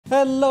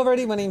Hello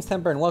everybody, my name's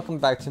Temper and welcome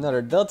back to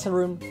another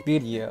Deltarune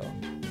video.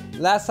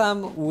 Last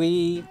time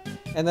we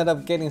ended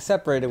up getting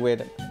separated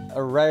with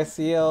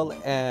Raziel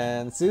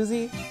and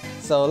Susie,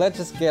 so let's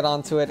just get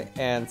onto it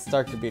and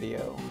start the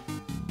video.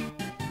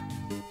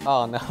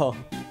 Oh no.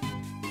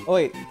 Oh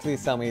wait,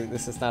 please tell me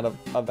this is not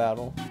a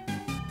battle.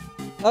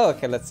 Oh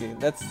okay, let's see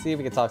if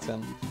we can talk to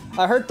him.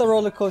 I heard the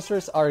roller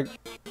coasters are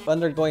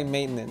undergoing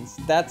maintenance.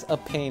 That's a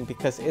pain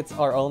because it's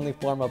our only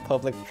form of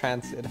public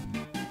transit.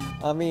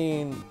 I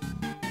mean,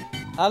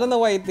 I don't know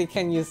why they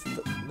can't use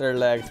their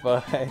legs,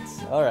 but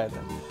it's alright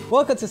then.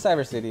 Welcome to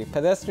Cyber City.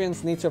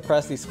 Pedestrians need to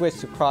press the switch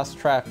to cross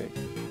traffic.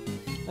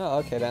 Oh,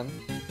 okay then.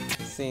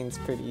 Seems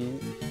pretty easy.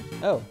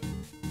 Oh.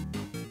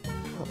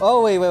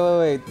 Oh,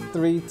 wait.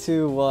 3,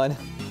 2, 1.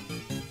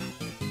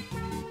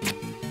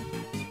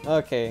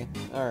 Okay,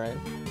 alright.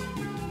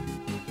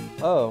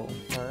 Oh,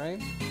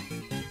 alright.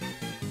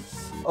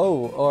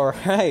 Oh,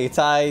 alright.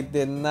 I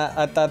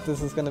thought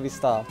this was gonna be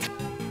stopped.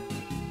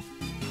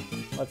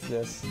 What's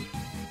this?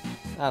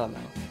 I don't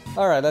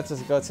know. Alright, let's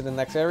just go to the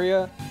next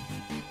area.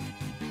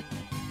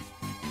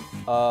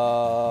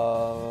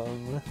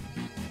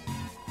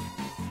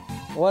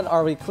 What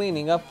are we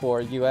cleaning up for,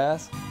 you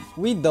ask?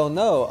 We don't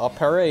know. A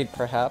parade,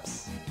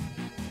 perhaps.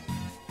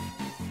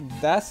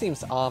 That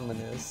seems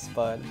ominous,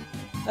 but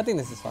I think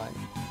this is fine.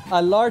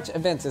 A large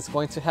event is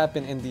going to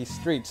happen in these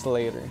streets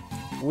later.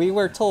 We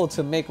were told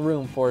to make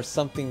room for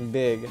something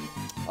big.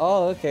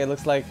 Oh, okay,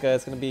 looks like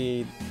it's gonna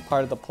be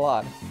part of the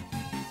plot.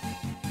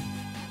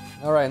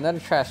 Alright, another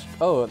trash.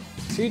 Oh,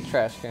 2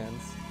 trash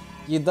cans.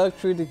 You dug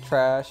through the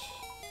trash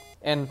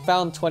and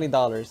found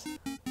 $20.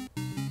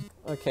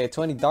 Okay,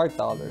 $20 dark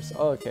dollars.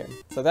 Oh, okay,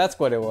 so that's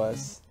what it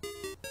was.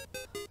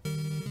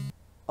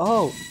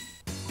 Oh!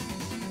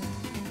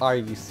 Are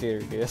you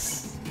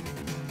serious?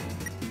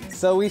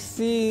 So we've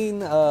seen,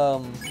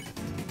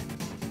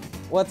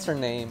 what's her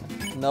name?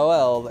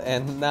 Noelle,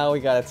 and now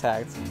we got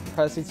attacked.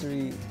 Press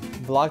to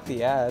block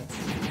the ads.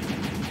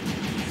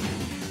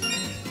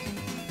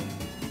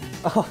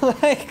 Oh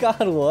my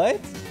god, what?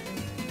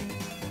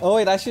 Oh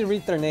wait, I should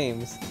read their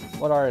names.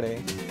 What are they?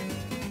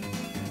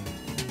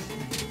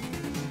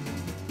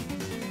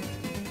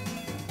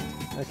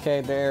 Okay,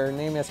 their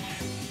name is...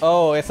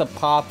 Oh, it's a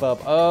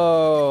pop-up.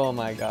 Oh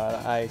my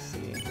god, I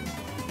see.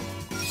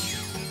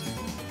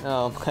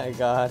 Oh my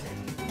god.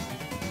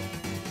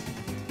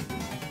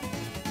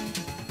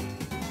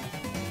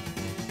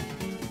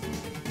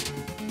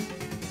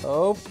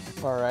 Oh,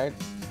 alright.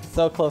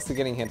 So close to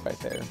getting hit right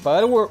there.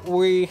 But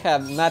we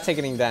have not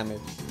taken any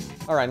damage.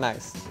 Alright,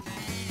 nice.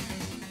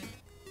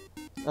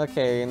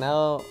 Okay,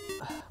 now...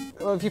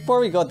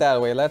 Before we go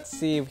that way, let's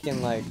see if we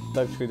can like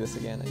dug through this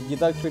again. You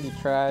dug through the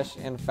trash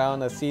and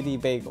found a CD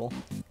bagel.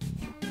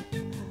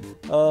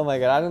 Oh my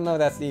god, I don't know if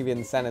that's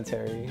even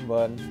sanitary,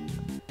 but...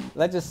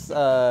 Let's just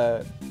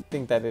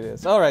think that it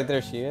is. Alright,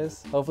 there she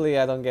is. Hopefully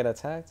I don't get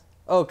attacked.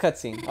 Oh,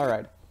 cutscene.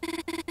 Alright.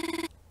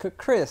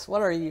 Chris,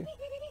 what are you...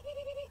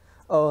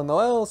 Oh,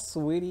 Noelle,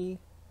 sweetie.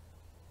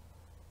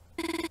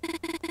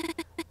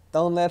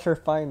 Don't let her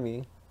find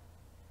me.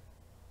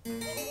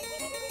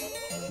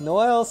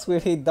 Noelle,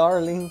 sweetie,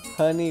 darling,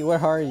 honey, where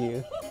are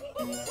you?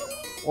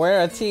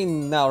 We're a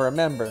team now,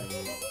 remember.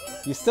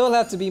 You still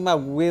have to be my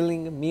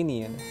willing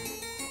minion.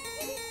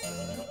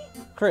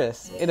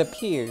 Chris, it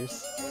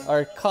appears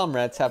our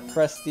comrades have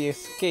pressed the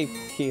escape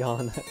key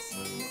on us.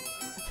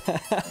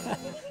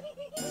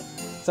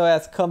 So it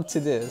has come to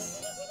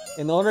this.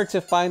 In order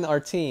to find our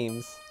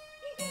teams,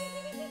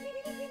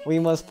 we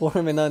must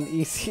form an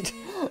uneasy...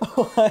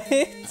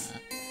 What?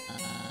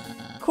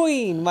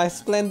 Queen, my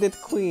splendid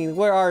queen,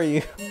 where are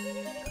you?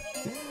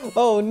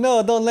 Oh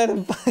no, don't let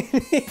him find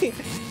me!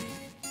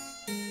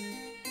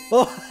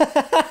 Oh,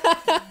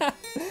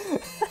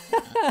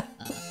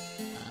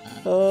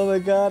 oh my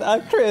god,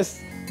 I'm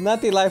Chris!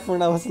 Not the life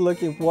one I was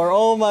looking for.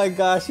 Oh my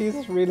gosh,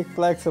 he's really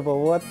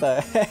flexible, what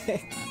the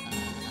heck?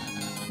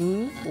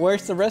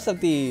 Where's the rest of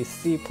the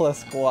C+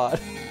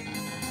 squad?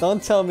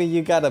 Don't tell me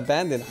you got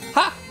abandoned.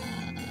 Ha!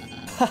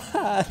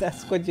 Haha,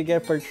 that's what you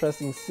get for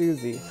trusting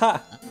Susie.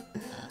 Ha!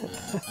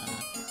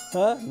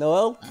 Huh?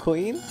 Noelle?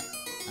 Queen?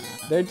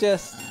 They're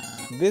just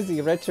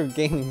busy retro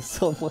gaming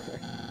somewhere.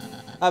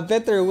 I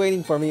bet they're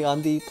waiting for me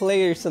on the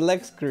player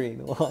select screen.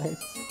 What?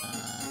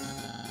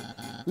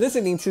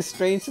 Listening to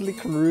strangely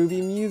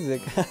groovy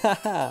music.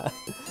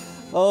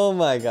 Oh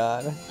my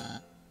god.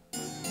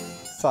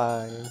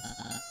 Sign.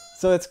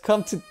 So it's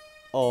come to...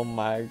 Oh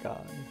my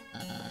god.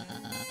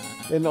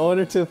 In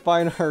order to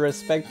find our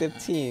respective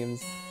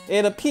teams,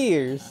 it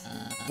appears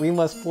we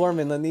must form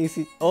an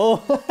uneasy...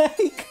 Oh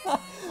my god!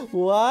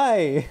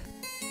 Why?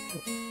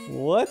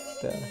 What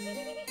the...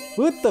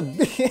 With the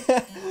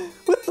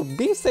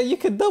beef said you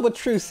could double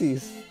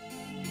truces.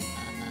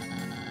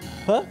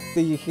 Huh?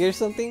 Did you hear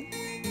something?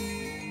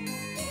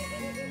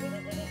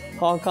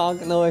 Honk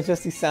honk? No, it's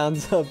just the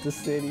sounds of the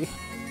city.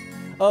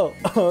 Oh,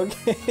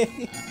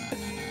 okay.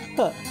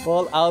 Huh.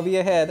 Well, I'll be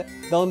ahead.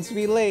 Don't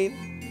be late.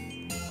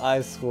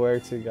 I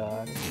swear to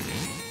God.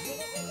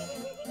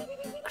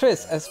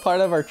 Chris, as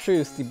part of our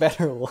truce, the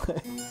better one.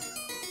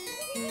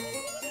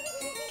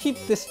 keep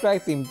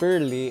distracting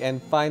Burley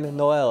and find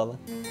Noel.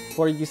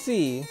 For you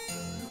see,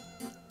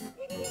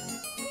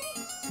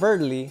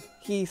 Burley,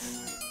 he's...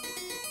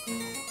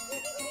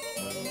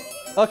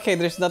 Okay,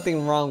 there's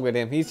nothing wrong with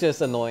him, he's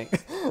just annoying.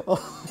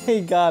 Oh my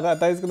god, I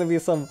thought it was gonna be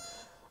some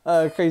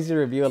crazy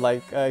review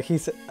like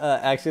he's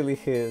actually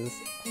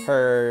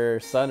her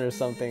son or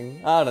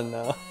something. I don't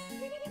know.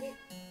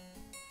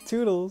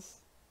 Toodles.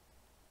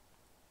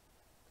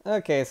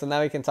 Okay, so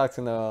now we can talk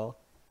to Noel.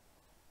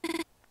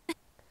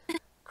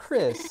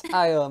 Chris,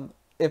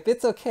 if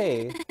it's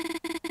okay,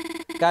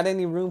 got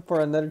any room for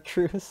another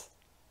truce?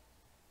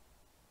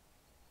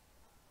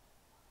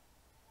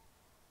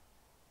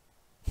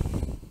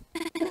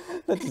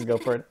 Let's just go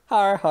for it.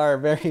 Har har,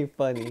 very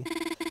funny.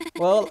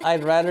 Well,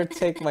 I'd rather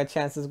take my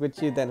chances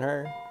with you than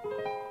her.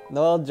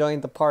 Noel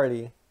joined the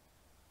party.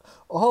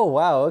 Oh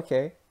wow,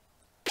 okay.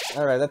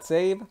 Alright, let's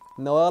save.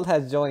 Noel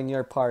has joined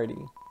your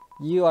party.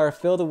 You are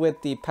filled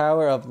with the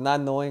power of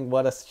not knowing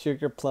what a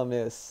sugar plum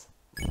is.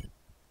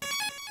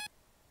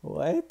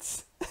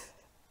 What?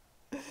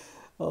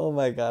 Oh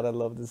my god, I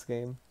love this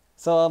game.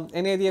 So,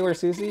 any idea where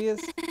Susie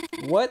is?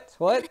 What?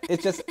 What?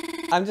 It's just...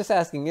 I'm just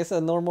asking, it's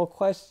a normal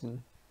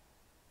question.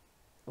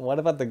 What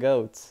about the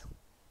goats?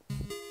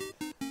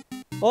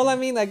 Well, I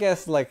mean, I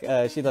guess, like,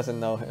 she doesn't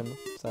know him,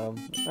 so,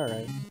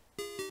 alright.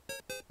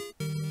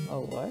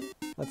 Oh, what?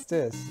 What's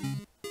this?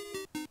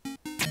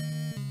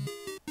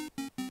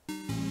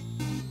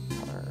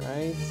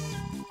 Alright.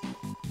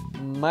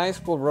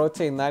 Mice will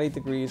rotate 90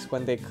 degrees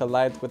when they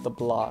collide with the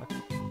block.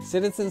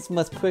 Citizens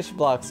must push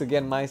blocks to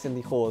get mice in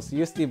the holes.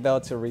 Use the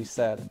bell to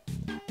reset.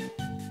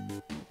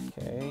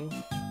 Okay.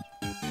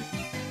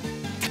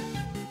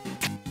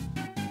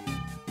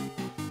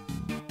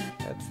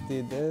 Let's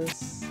do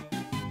this.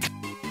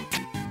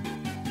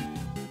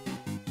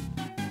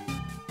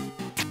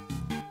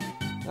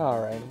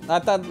 Alright. I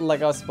thought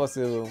like I was supposed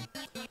to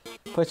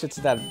push it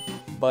to that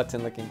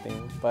button looking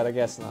thing, but I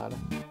guess not.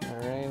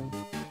 Alright.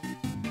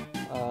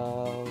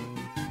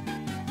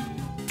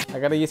 I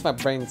gotta use my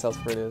brain cells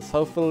for this.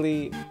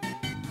 Hopefully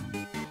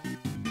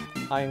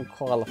I am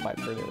qualified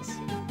for this.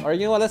 Or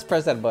you know what, let's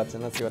press that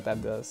button. Let's see what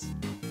that does.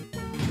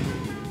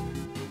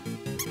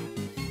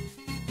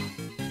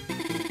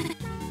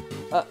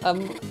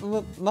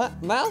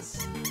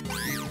 Mouse?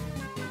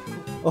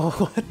 Oh,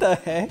 what the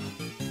heck?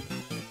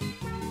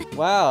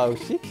 Wow,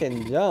 she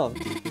can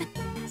jump.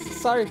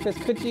 Sorry, Chris,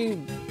 could you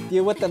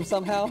deal with them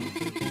somehow?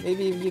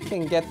 Maybe if you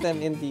can get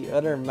them in the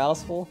other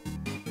mouse hole?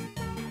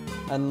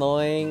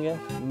 Annoying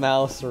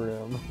mouse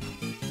room.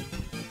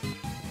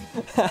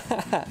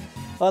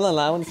 Hold on,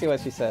 I want to see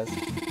what she says.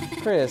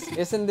 Chris,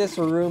 isn't this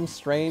room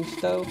strange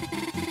though?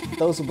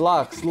 Those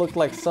blocks look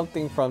like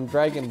something from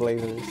Dragon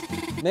Blazers.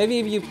 Maybe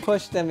if you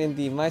push them in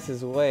the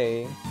mice's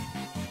way.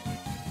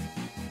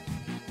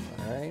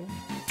 Alright.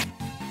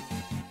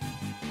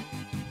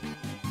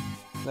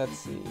 Let's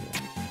see.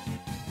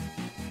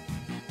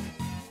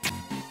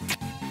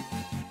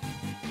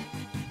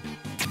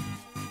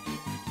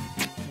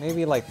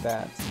 Maybe like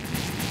that.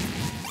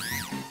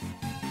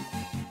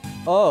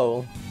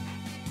 Oh.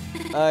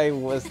 I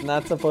was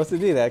not supposed to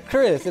do that.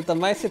 Chris, if the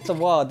mice hit the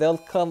wall, they'll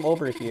come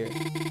over here.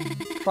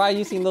 Try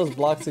using those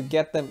blocks to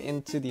get them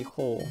into the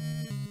hole.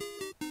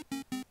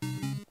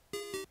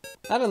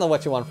 I don't know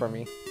what you want from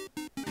me.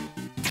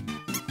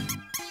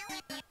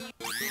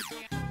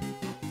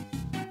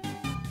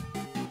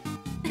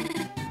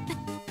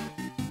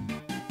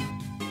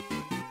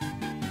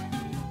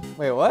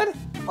 Wait, what?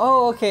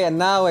 Oh, okay, and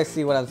now I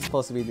see what I'm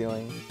supposed to be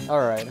doing.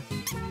 Alright.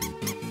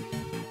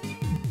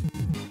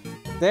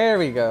 There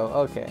we go,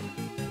 okay.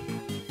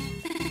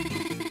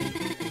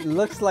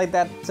 Looks like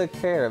that took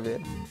care of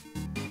it.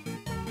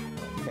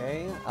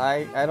 Okay,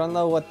 I don't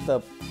know what the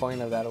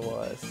point of that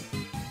was.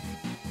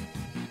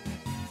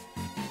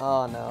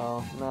 Oh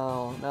no,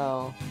 no,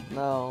 no,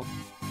 no.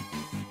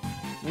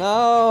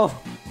 No!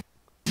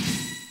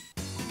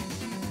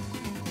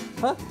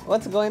 Huh?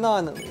 What's going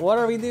on? What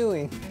are we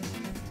doing?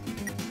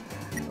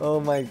 Oh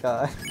my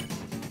god.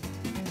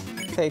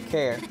 Take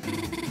care.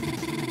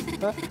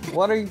 Huh?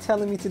 What are you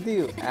telling me to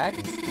do?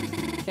 Act?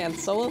 Can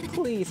someone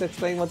please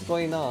explain what's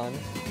going on?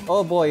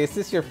 Oh boy, is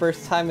this your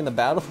first time in a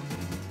battle?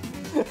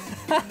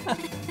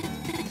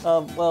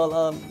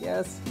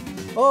 Yes.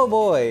 Oh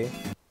boy.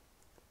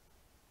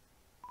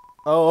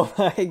 Oh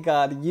my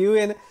god, you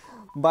and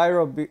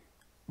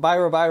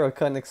Byro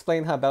couldn't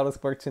explain how battles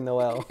work to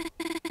Noel.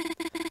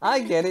 I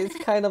get it, it's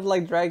kind of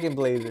like Dragon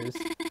Blazers.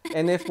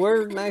 And if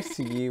we're nice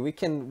to you, we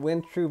can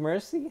win through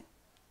mercy?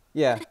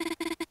 Yeah.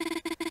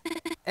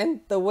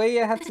 And the way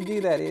you have to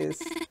do that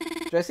is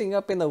dressing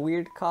up in a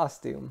weird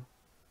costume.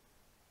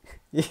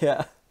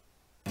 Yeah.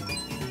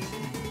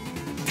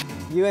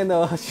 You and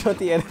Noel showed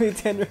the enemy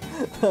tender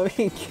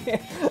loving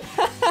care.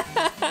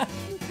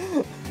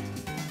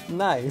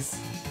 Nice.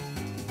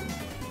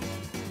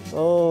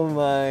 Oh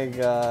my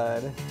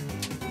god.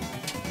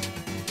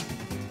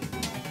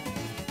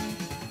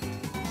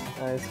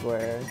 I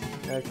swear.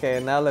 Okay,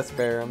 now let's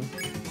bear him.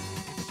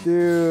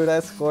 Dude, I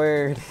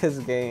squared his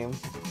game.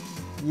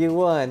 You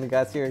won.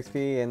 Got 0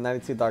 XP and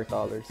 92 dark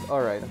dollars.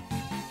 Alright.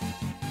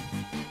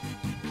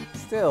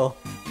 Still.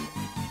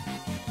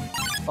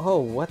 Oh,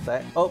 what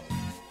the? Oh.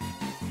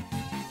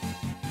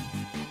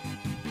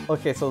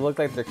 Okay, so it looked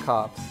like they're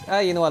cops.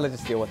 You know what? Let's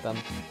just deal with them.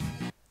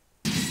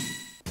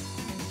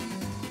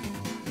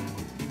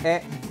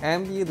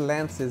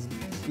 Ambulances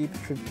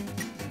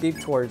beep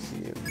towards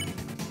you.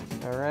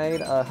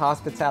 Alright,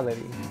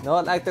 hospitality. No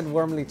one acted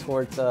warmly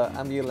towards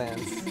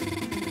ambulance.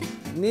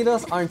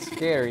 Needles aren't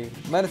scary.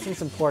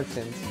 Medicine's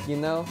important, you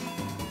know?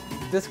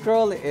 This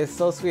girl is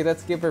so sweet,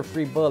 let's give her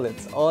free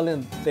bullets. All in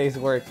a day's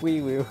work,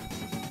 wee woo.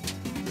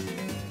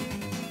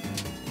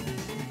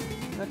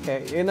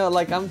 Okay, you know,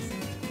 like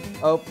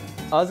oh,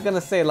 I was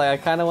gonna say, like,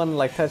 I kinda wanna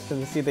like touch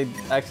them to see if they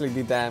actually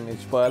do damage,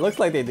 but it looks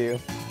like they do.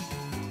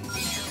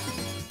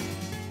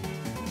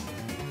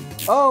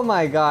 Oh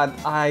my god,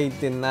 I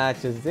did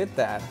not just did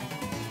that.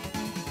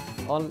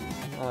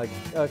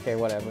 Okay,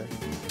 whatever.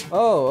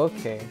 Oh,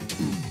 okay.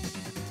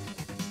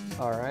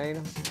 Alright.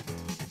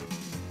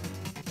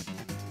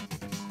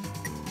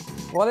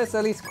 Well, it's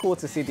at least cool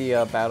to see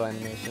the battle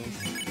animations.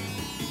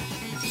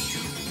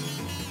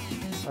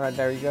 Alright,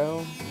 there we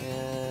go.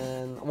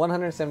 And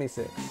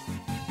 176.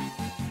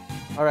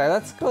 Alright,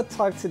 let's go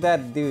talk to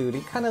that dude.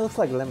 He kinda looks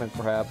like Lemon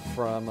Crab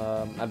from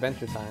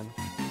Adventure Time.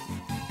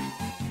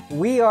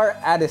 We are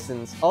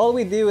Addisons. All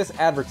we do is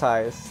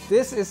advertise.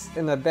 This is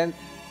an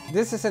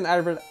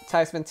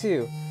advertisement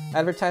too.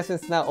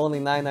 Advertisements now only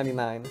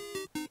 $9.99.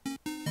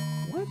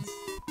 What?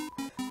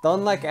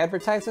 Don't like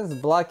advertisements?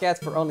 Block ads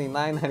for only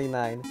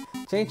 $9.99.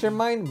 Change your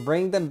mind?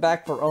 Bring them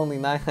back for only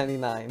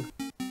 $9.99.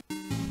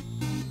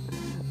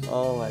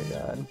 Oh my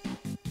god.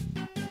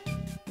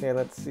 Okay,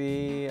 let's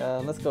see.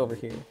 Let's go over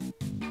here.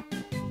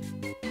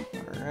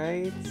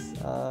 Alright.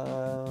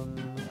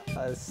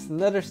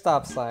 Another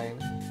stop sign.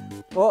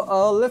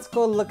 Well, let's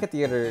go look at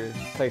the other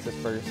places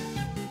first.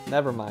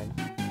 Never mind.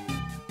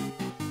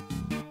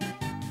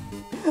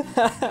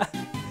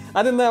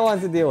 I did not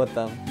want to deal with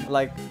them.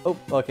 Like, oh,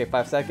 okay,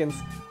 5 seconds.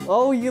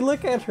 Oh, you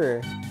look at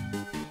her.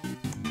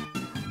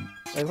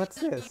 Wait, what's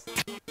this?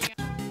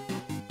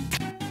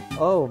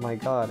 Oh my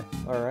god.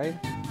 Alright.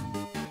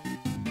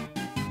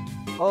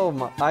 Oh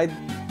my, I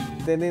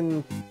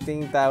didn't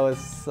think that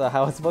was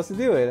how I was supposed to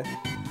do it.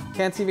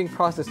 Can't even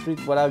cross the street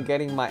without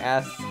getting my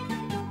ass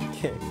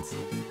kicked.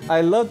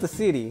 I love the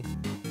city.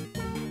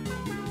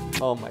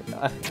 Oh my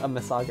god, a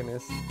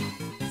misogynist.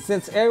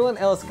 Since everyone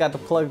else got the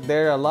plug,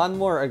 they're a lot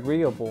more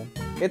agreeable.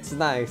 It's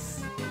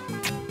nice.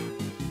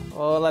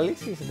 Well, at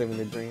least he's living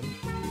the dream.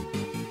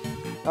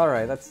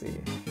 Alright, let's see.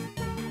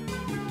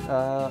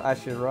 I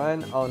should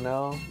run. Oh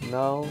no,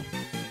 no.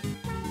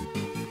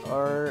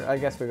 Or I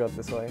guess we go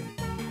this way.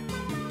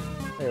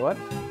 Wait, what?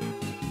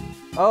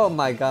 Oh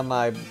my god,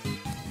 my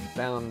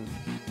down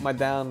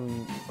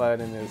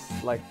button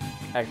is like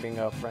acting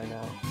up right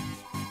now.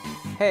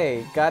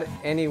 Hey, got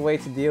any way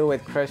to deal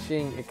with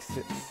crushing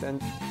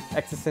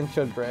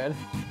existential dread?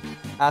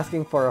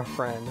 Asking for a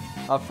friend.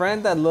 A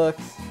friend that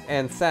looks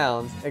and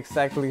sounds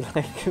exactly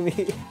like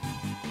me.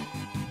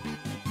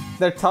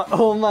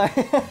 Oh my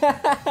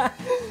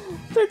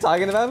they're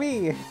talking about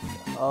me.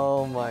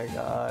 Oh my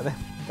god.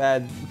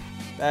 That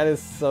is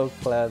so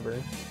clever.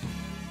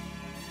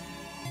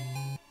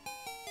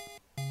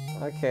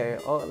 Okay,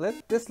 oh,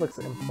 this looks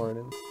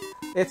important.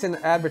 It's an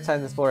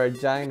advertisement for a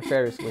giant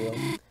Ferris wheel.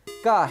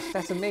 Gosh,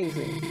 that's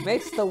amazing.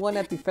 Makes the one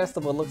at the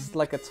festival looks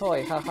like a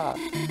toy, haha.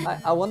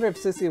 I wonder if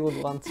Sissy would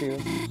want to.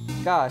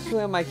 Gosh, who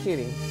am I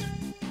kidding?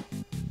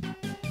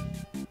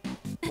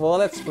 Well,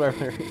 let's explore.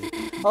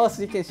 Oh,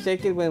 so you can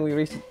shake it when we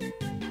reach...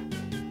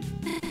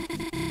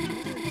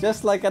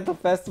 Just like at the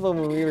festival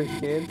when we were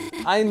kids.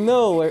 I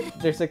know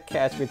there's a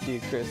catch with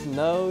you, Chris.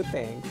 No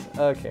thanks.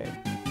 Okay.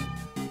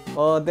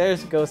 Well, there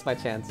goes my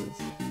chances.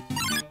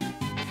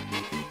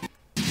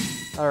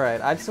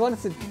 Alright, I just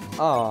wanted to...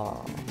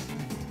 Oh,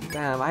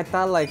 damn, I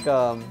thought like,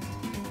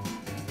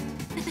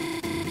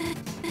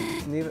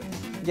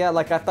 yeah,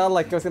 like I thought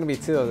like there was gonna be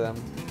 2 of them.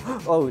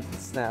 Oh,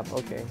 snap,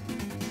 okay.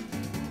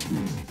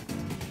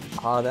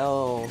 Oh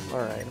no,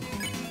 alright.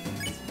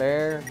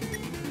 Spare,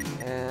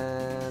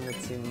 and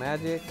let's see,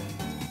 magic.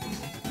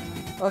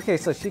 Okay,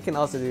 so she can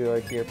also do a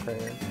hear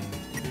prayer.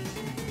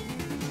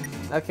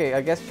 Okay,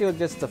 I guess she'll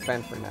just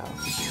defend for now.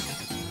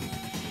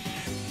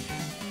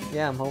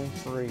 Yeah, I'm home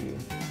free.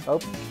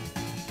 Oh.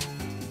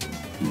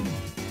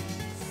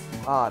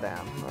 Aw,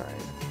 damn.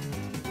 Alright.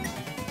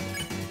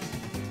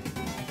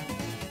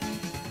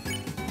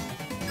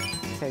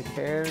 Take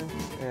care,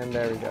 and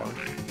there we go.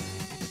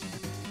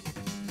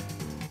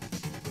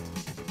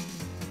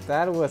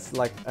 That was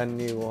like a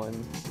new one.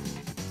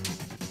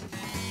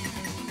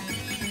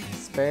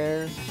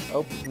 Spare.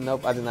 Oh,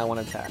 nope, I did not want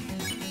to attack.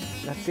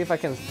 Let's see if I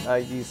can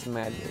use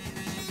magic.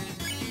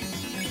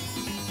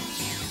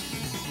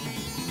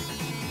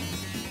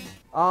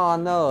 Oh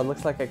no, it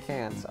looks like I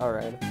can't.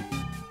 Alright.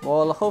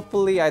 Well,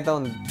 hopefully I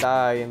don't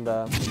die in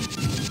the...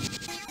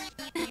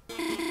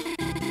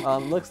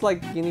 looks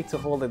like you need to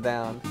hold it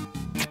down.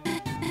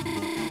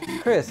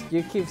 Chris,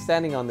 you keep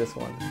standing on this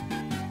one.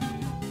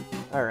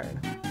 Alright.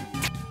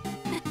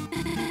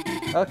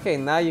 Okay,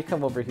 now you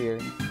come over here.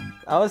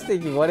 I was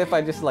thinking, what if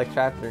I just like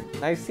trapped her?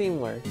 Nice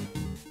teamwork.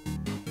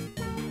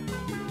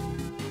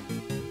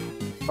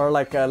 Or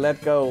like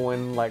let go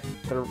when like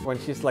when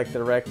she's like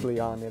directly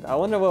on it. I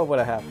wonder what would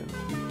have happened.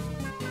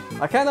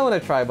 I kind of want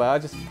to try, but I'll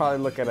just probably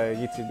look at a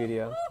YouTube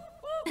video.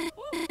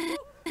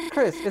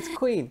 Chris, it's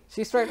Queen.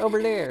 She's right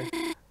over there.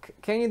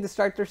 Can you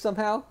distract her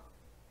somehow?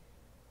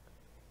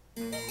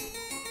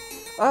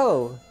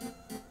 Oh,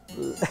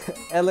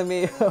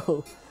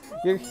 LMAO,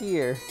 you're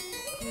here.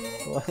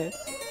 What?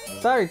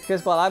 Sorry,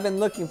 Chris, but I've been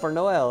looking for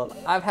Noelle.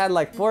 I've had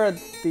like 4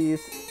 of these,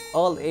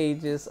 all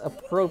ages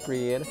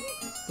appropriate.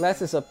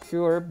 Glasses of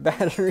pure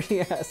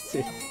battery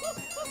acid.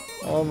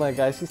 Oh my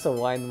gosh, she's a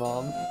wine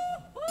mom.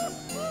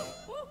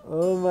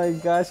 Oh my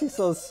gosh, she's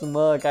so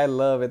smug. I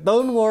love it.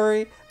 Don't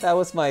worry, that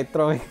was my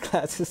throwing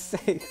glasses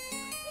safe.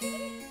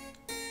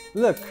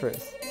 Look,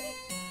 Chris.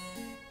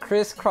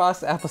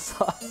 Crisscross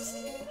applesauce.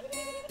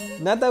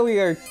 Not that we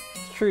are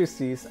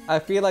trucies, I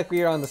feel like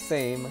we are on the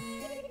same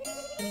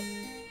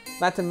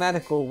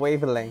mathematical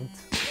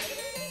wavelength.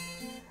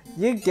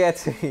 You get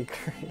to me,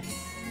 Chris.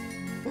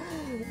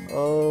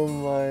 Oh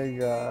my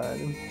god.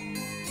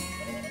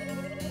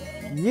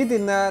 You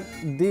did not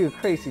do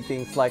crazy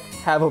things like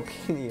have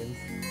opinions.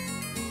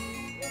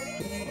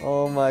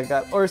 Oh my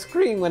god. Or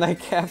scream when I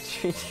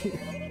capture you.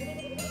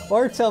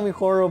 Or tell me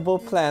horrible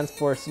plans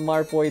for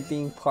Smart Boy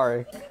theme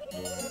park.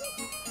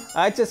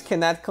 I just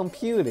cannot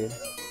compute it.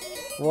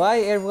 Why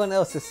everyone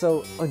else is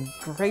so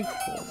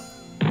ungrateful?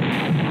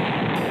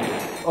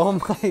 Oh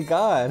my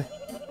god.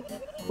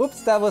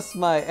 Whoops, that was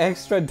my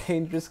extra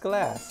dangerous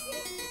glass.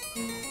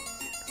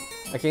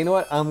 Okay, you know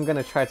what? I'm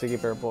gonna try to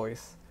give her a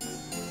voice.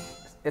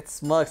 It's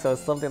smug, so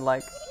it's something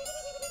like...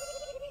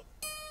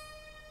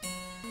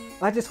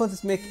 I just want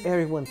to make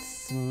everyone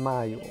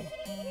smile.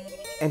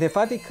 And if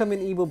I become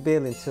an evil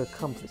villain to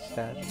accomplish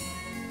that,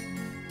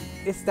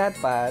 is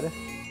that bad?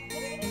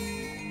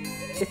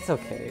 It's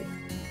okay.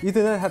 You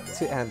do not have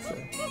to answer.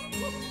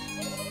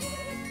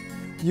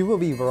 You will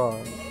be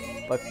wrong.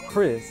 But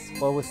Chris,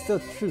 while we're still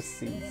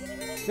trucies,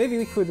 maybe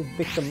we could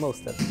make the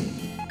most of it.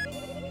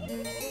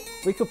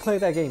 We could play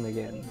that game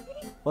again.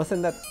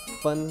 Wasn't that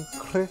fun,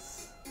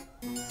 Chris?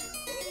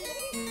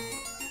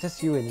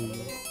 Just you and me.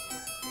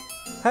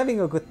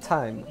 Having a good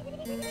time.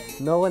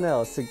 No one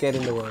else to get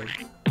in the way.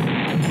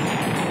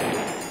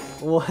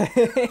 What?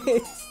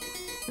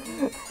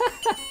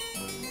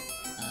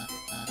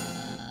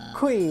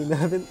 Queen,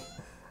 I've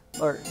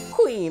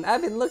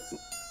been looking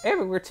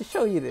everywhere to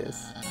show you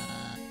this.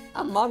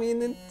 I'm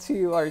mommying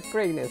into our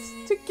greatness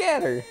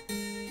together.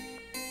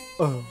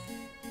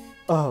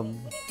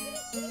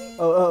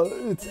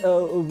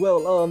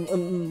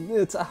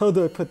 It's, how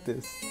do I put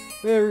this?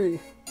 Very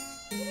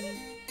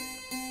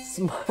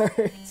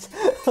smart.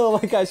 Oh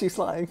my gosh, she's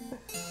lying.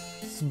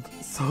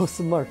 So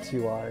smart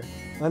you are.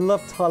 I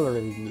love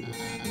tolerating you.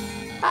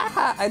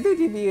 Haha, I do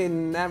give you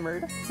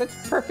enamored. Such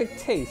perfect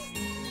taste.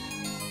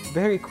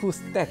 Very cool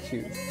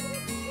statues.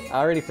 I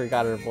already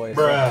forgot her voice.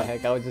 Bruh. What the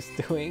heck, I was just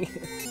doing it.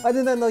 I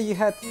did not know you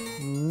had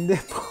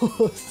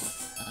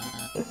nipples.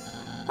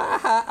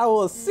 Haha, I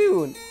will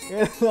soon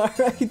in our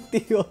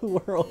ideal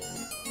world.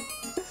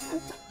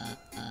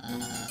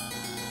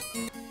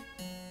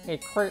 Hey,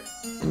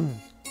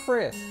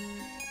 Chris.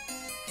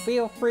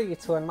 Feel free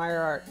to admire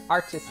our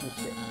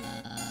artisanship.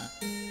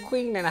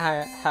 Queen and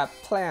I have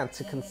plans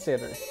to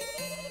consider.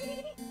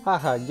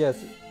 Haha,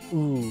 yes.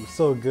 Ooh,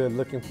 so good.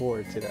 Looking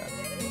forward to that.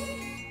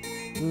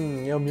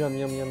 Yum yum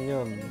yum yum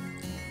yum.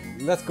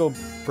 Let's go,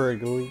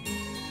 Burgley.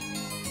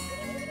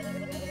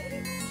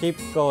 Keep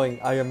going,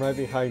 I am right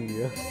behind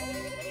you.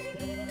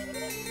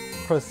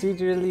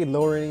 Procedurally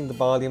lowering the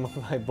volume of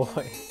my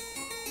voice.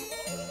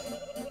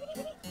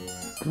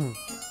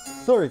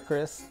 Sorry,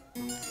 Chris.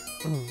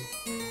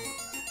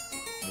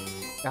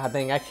 God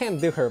dang, I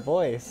can't do her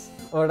voice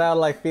without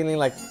like feeling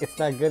like it's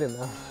not good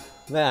enough.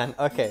 Man,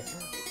 okay.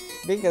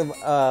 Because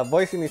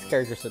voicing these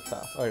characters are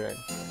tough. Alright.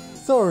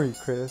 Sorry,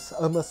 Chris.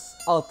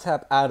 I'll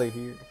tap out of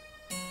here.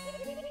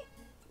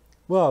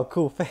 Wow,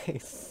 cool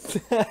face.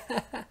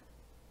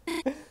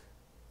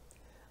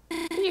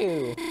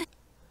 Phew.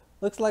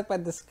 Looks like my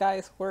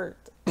disguise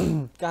worked.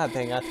 God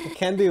dang, I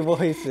can't do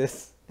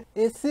voices.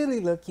 It's silly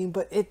looking,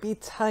 but it be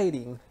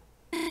tiring.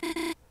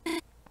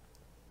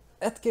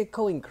 Let's get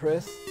going,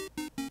 Chris.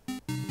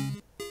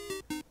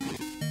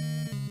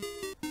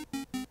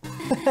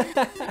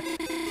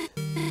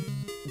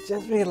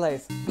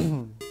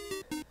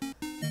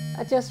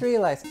 I just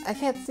realized I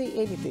can't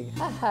see anything.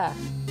 Haha.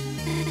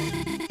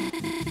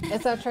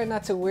 As I try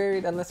not to wear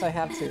it unless I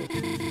have to.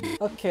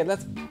 Okay,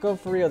 let's go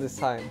for real this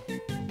time.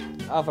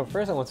 Oh, but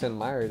first I want to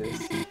admire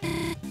this.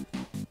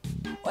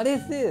 What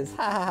is this?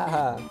 Ha ha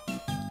ha ha.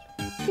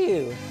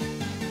 Phew.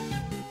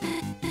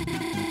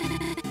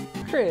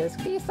 Chris,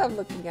 can you stop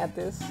looking at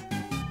this?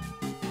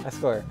 I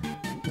swear.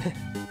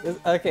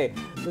 Okay,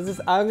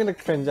 I'm gonna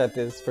cringe at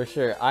this for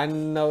sure. I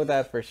know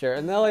that for sure.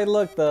 And now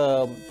look,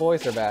 the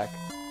boys are back.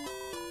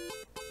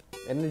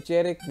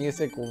 Energetic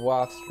music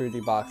wafts through the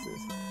boxes.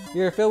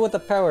 You're filled with the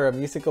power of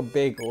musical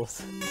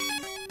bagels.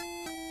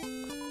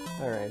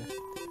 Alright.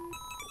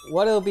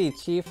 What'll it be,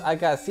 Chief? I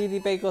got CD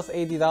bagels,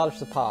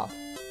 $80 a pop.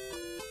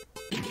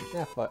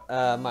 Yeah, fuck.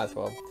 Might as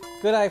well.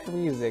 Good eye for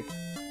music.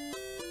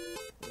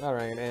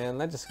 Alright, and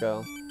let's just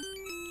go.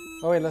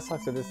 Oh wait, let's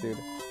talk to this dude.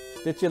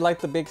 Did you like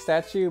the big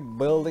statue?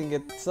 Building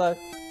it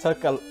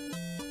took a...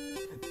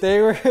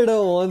 They were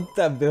the ones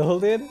that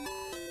built it?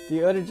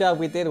 The other job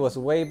we did was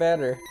way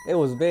better. It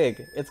was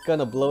big. It's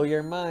gonna blow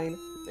your mind.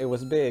 It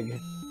was big.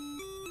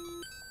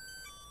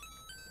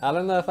 I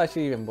don't know if I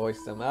should even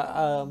voice them.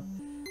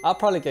 I'll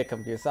probably get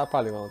confused. I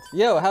probably won't.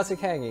 Yo, how's it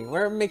hanging?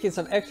 We're making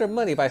some extra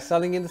money by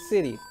selling in the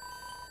city.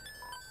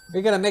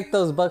 We're gonna make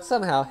those bucks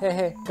somehow. Hey,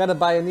 hey, gotta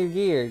buy a new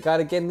gear.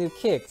 Gotta get new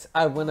kicks.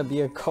 I wanna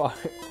be a car.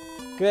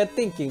 Good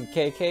thinking,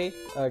 KK.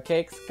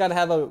 Cakes. Gotta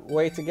have a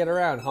way to get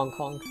around, Hong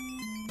Kong.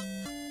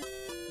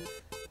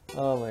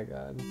 Oh my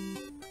god.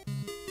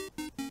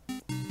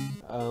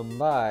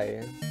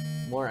 Buy.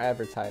 More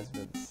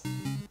advertisements.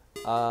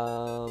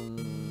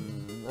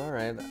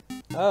 Alright.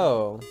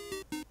 Oh.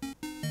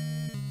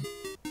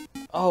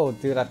 Oh,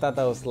 dude, I thought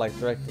that was like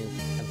directly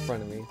in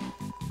front of me.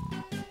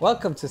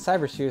 Welcome to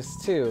Cyber Shoes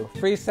 2.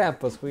 Free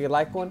samples. Will you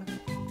like one?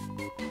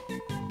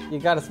 You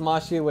got a small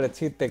shoe with a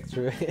toothpick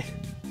through it.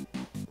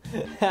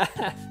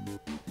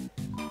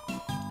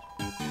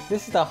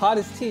 This is the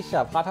hottest tea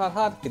shop. Hot, hot,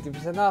 hot.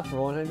 50% off for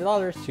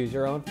 $100. Choose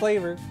your own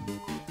flavor.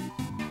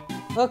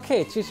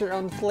 Okay, choose your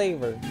own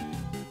flavor.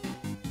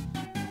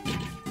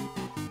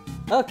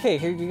 Okay,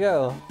 here you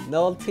go.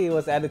 Novelty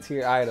was added to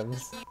your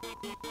items.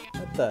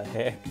 What the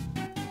heck?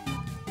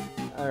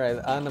 Alright,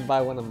 I'm gonna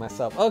buy one of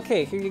myself.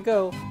 Okay, here you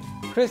go.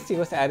 Christy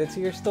was added to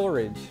your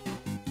storage.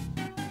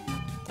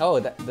 Oh,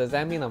 does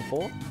that mean I'm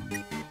full?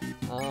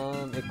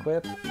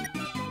 Equip.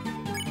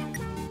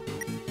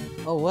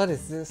 Oh, what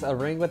is this? A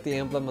ring with the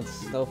emblem of the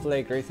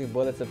snowflake. Racing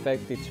bullets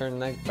affect the turn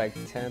length by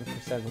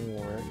 10%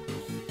 more.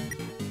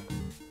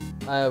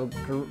 A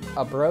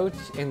brooch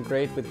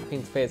engraved with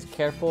Queen's face.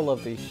 Careful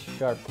of the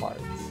sharp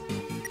parts.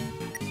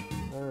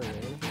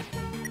 Alright.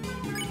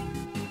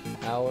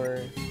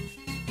 Power.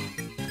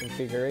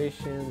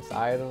 Configurations.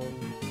 Items.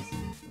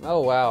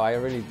 Oh wow, I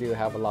really do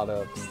have a lot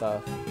of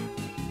stuff.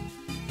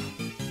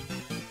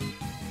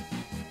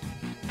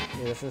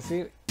 Let's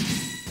see.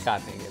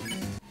 God dang it.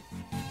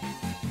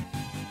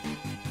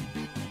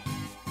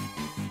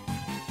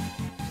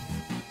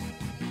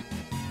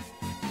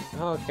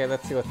 Okay,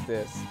 let's see what's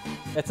this.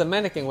 It's a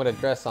mannequin with a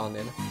dress on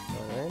it.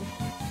 Alright.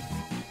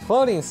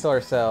 Clothing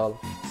store sale.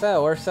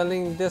 So, we're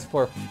selling this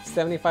for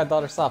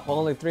 $75 off,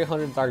 only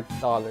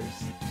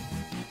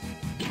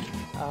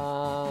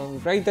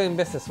 $300. Great doing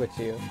business with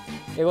you.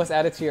 It was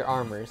added to your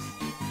armors.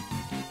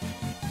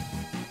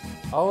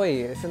 Oh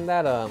wait, isn't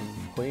that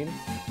Queen?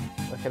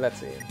 Okay, let's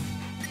see.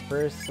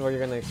 First, we're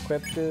gonna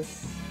equip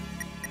this.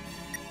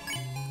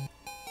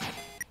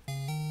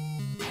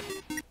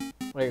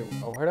 Wait,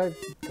 where did I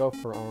go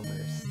for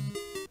armors?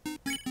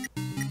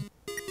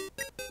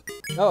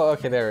 Oh,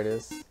 okay, there it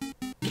is.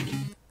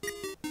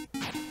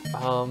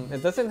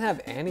 It doesn't have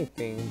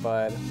anything,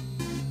 but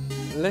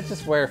let's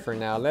just wear it for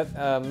now.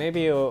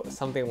 Maybe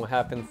something will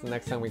happen the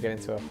next time we get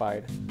into a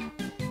fight.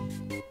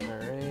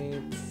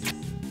 Alright.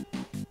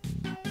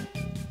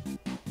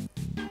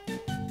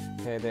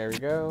 Okay, there we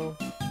go.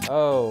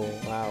 Oh,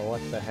 wow,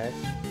 what the heck?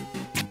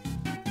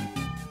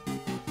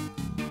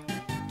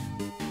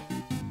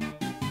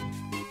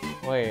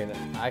 Wait,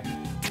 I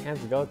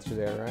can't go through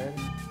there, right?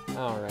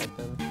 Alright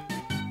then.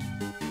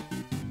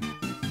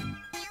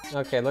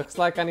 Okay, looks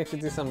like I need to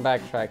do some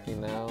backtracking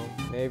now.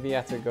 Maybe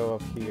I have to go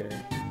up here.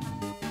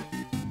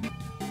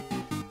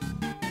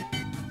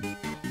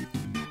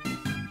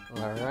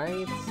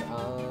 Alright,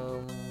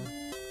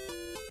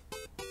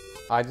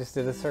 I just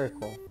did a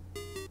circle.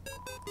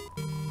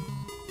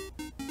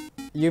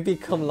 You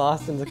become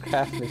lost in the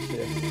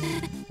craftsmanship.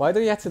 Why do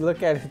you have to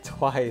look at it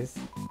twice?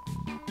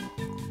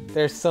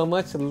 There's so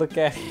much to look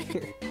at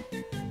here.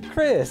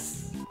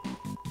 Chris!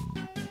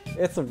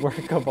 It's a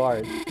work of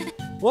art.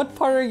 What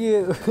part are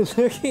you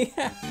looking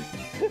at?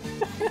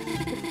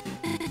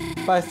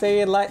 If I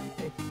say I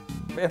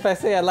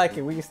like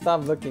it, will you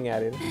stop looking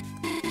at it?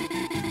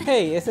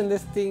 Hey, isn't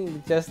this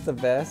thing just the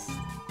best?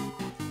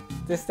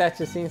 This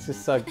statue seems to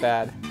suck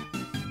bad.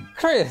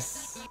 Chris!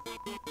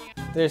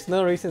 There's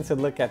no reason to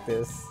look at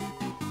this.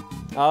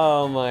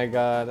 Oh my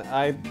god,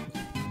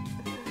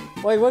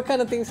 Wait, what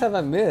kind of things have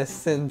I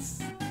missed since,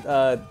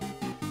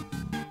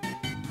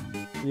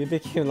 you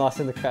became lost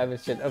in the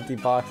craftsmanship of the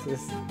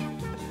boxes?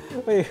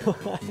 Wait,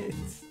 what?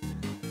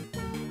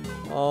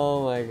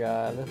 Oh my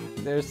god.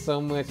 There's so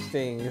many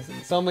things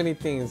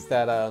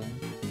that,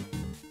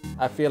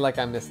 I feel like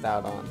I missed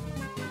out on.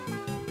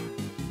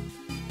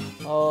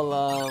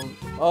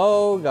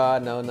 Oh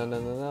god, no.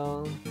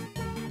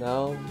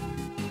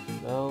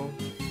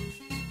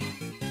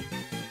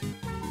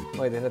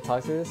 Wait, did I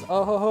talk to this?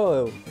 Oh ho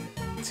ho!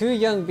 Two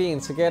young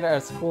beings together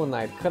at school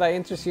night. Could I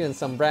interest you in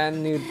some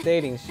brand new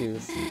dating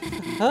shoes?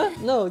 Huh?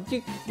 No,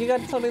 you got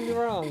totally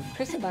wrong.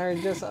 Chris and I are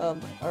just,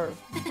 our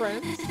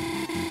friends.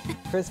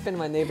 Chris has been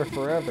my neighbor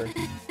forever.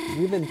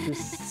 We've been through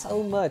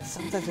so much,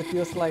 sometimes it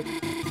feels like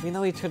we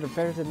know each other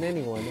better than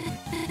anyone.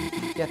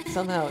 Yet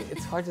somehow,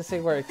 it's hard to say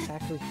we're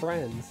exactly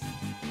friends.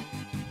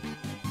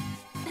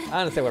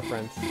 I don't say we're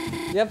friends.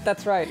 Yep,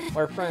 that's right,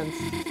 we're friends.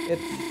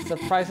 It's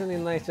surprisingly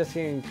nice just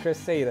hearing Chris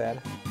say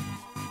that.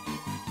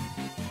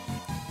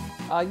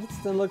 You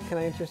still look, can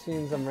I interest you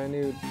in some brand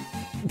new...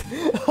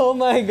 Oh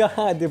my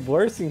god,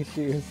 divorcing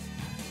shoes.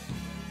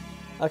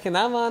 Okay,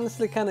 now I'm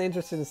honestly kind of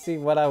interested to see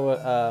what I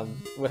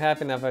would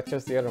happen if I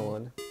chose the other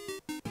one.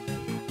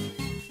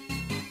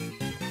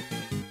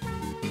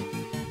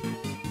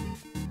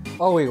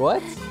 Oh wait,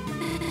 what?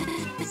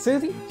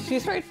 Susie?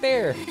 She's right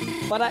there!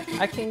 But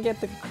I can't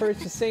get the courage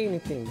to say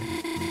anything.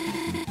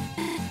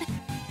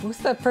 Who's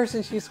that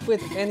person she's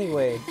with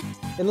anyway?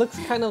 It looks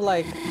kind of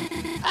like...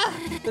 Ah!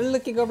 They're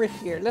looking over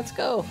here, let's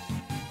go!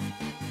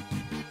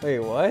 Wait,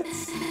 what?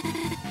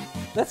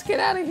 Let's get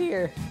out of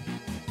here!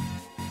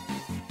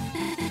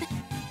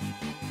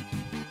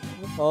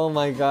 Oh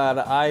my god,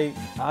 I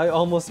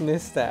almost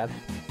missed that.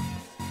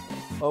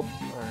 Oh,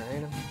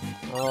 alright.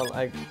 Well,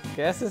 I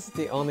guess this is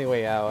the only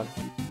way out.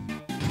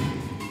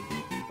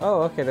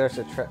 Oh, okay, there's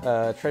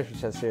a treasure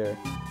chest here.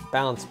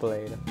 Bounce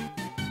blade.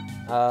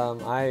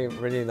 I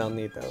really don't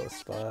need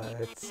those,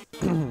 but...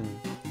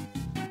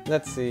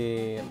 Let's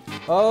see...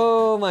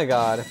 Oh my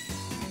god.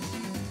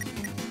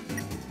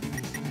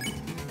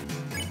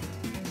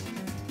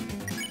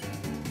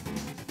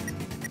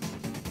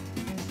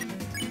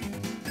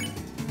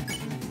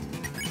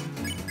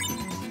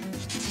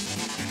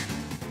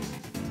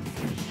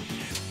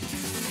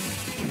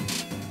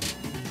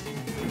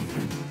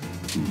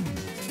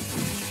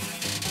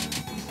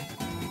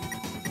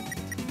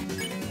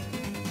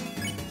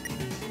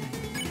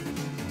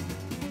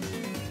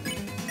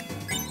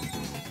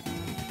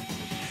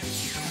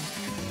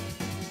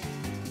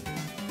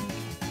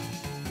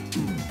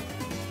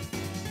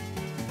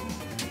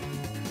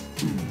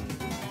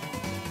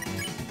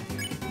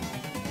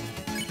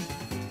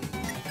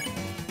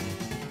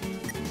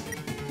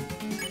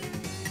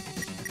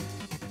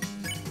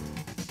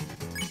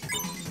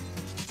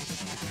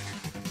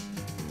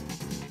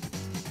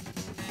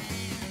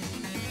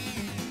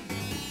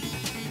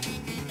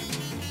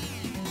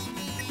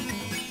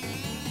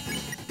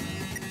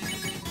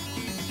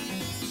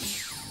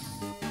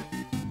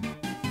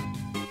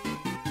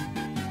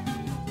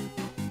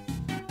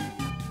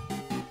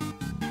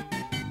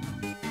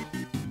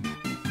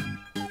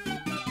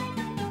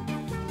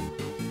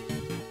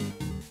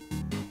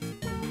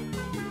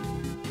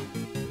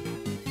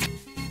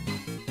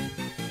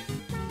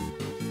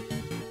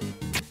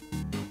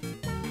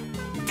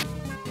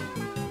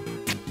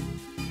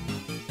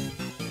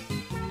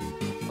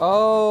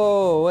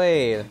 Oh,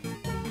 wait.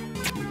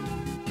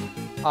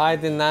 I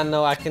did not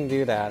know I can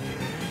do that.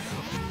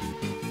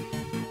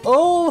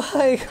 Oh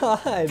my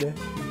god!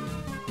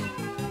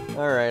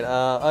 Alright,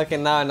 okay,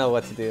 now I know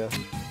what to do.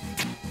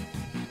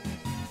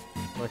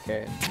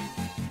 Okay.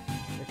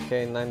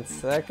 Okay, 9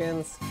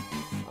 seconds.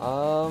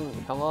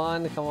 Come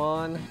on, come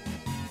on.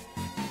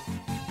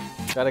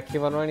 Gotta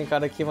keep on running,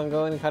 gotta keep on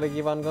going, gotta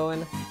keep on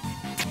going.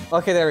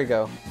 Okay, there we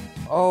go.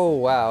 Oh,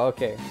 wow,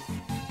 okay.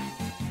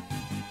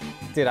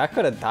 Dude, I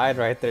could have died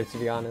right there, to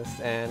be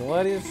honest. And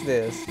what is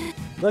this?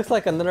 Looks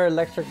like another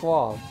electric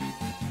wall.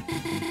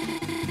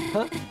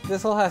 Huh?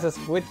 This hole has a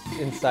switch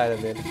inside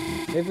of it.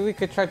 Maybe we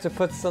could try to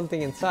put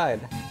something inside.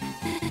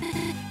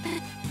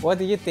 What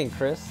do you think,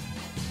 Chris?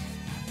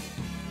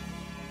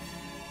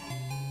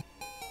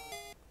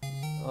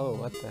 Oh,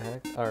 what the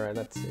heck? Alright,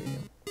 let's see.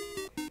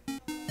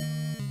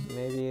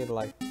 Maybe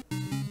like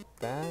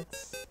that?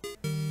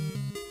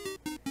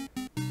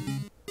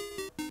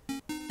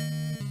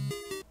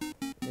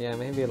 Yeah,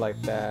 maybe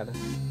like that.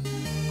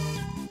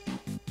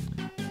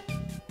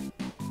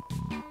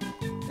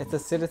 It's a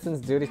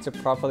citizen's duty to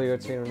properly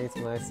rotate and release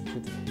knives.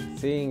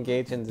 See,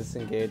 engage and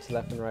disengage,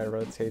 left and right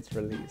rotates,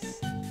 release.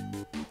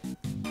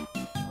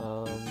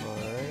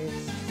 Alright.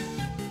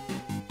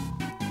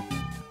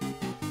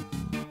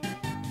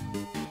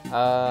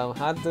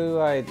 How do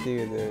I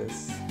do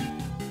this?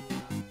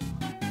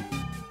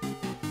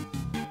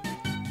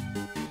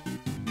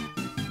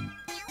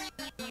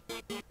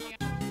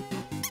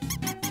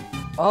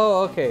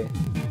 Oh, okay.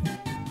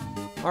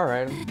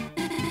 Alright.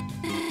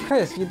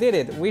 Chris, you did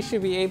it! We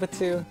should be able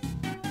to...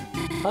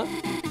 Huh?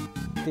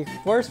 The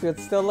force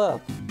field's still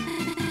up.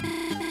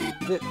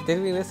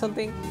 Did we miss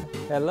something?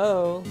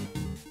 Hello?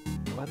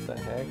 What the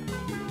heck?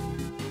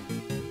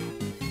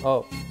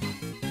 Oh.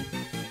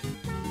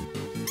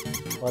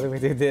 Why did we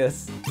do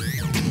this?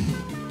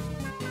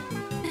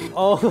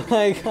 Oh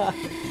my god!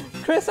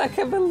 Chris, I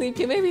can't believe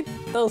you made me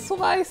those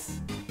twice!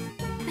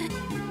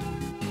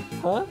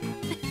 Huh?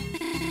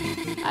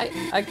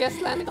 I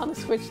guess landing on the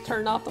switch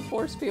turned off the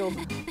force field.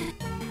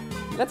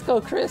 Let's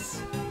go,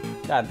 Chris!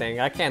 God dang,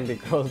 I can't do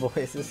girls'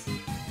 voices.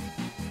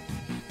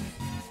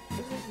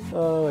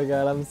 Oh my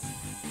god, I'm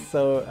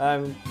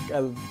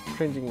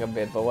cringing a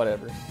bit, but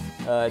whatever.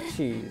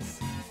 Cheese.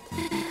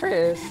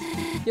 Chris,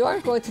 you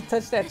aren't going to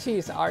touch that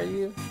cheese, are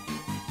you?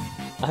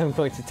 I'm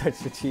going to touch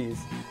the cheese.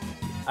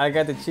 I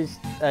got the cheese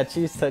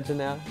toucher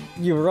now.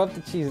 You rub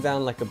the cheese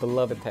down like a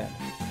beloved pet.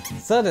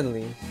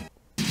 Suddenly...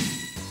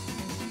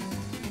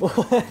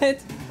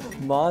 What?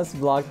 Moss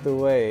blocked the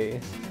way.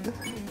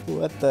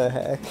 What the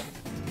heck?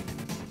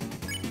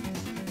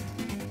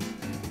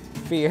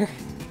 Fear.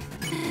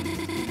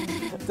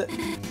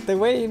 The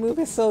way you move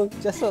is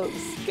just so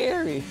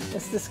scary.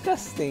 It's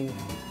disgusting.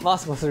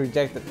 Moss was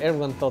rejected.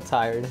 Everyone felt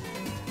tired.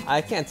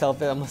 I can't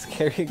help it. I'm a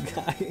scary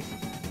guy.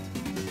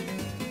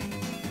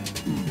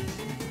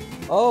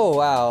 Oh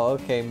wow.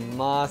 Okay,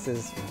 Moss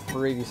is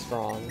pretty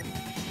strong.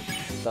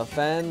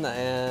 Defend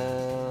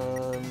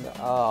and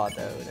oh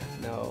dude,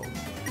 no.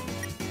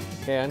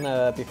 Okay, I'm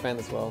gonna defend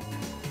as well.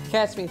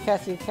 Catch me,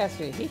 catch me, catch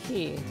me. Hee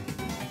hee.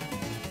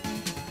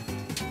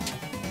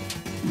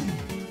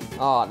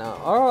 Oh no.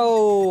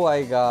 Oh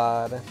my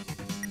god.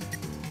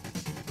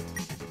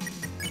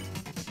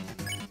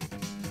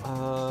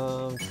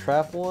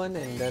 Trap one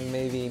and then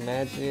maybe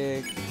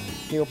magic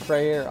heal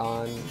prayer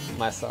on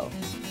myself.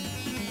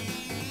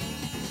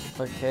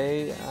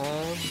 Okay,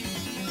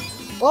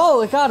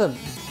 oh, I got him!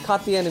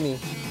 Caught the enemy.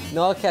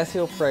 No, I'll cast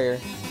heal prayer.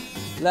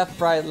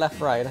 Left, right, left,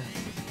 right.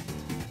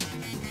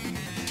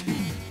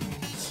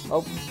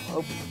 Oh,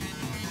 oh.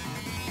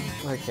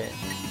 Okay.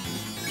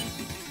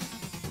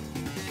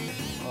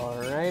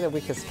 Alright,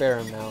 we can spare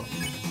him now.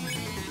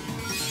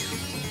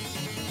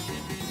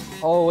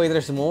 Oh wait,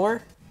 there's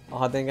more?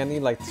 Oh dang, I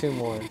need like 2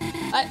 more.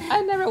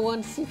 I never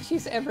want to see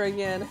cheese ever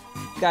again.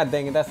 God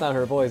dang it, that's not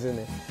her voice, isn't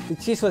it? The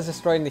cheese was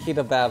destroyed in the heat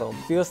of battle.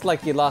 Feels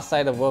like you lost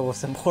sight of what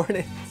was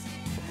important.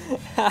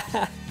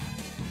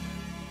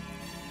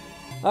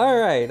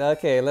 Alright,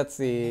 okay, let's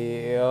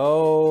see.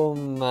 Oh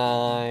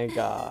my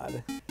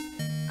god.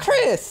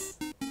 Chris!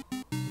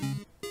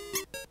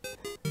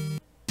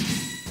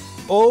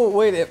 Oh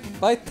wait,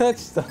 if I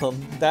touch them,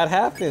 that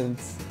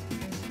happens.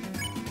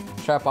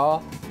 Trap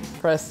off.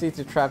 Press C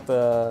to trap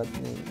the...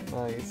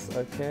 Nice,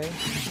 okay.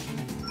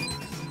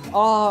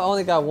 Oh, I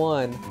only got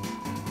 1.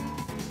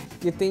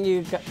 You think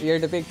you're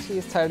the big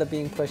cheese, tired of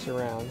being pushed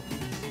around.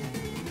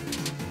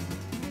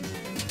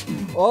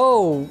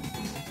 Oh!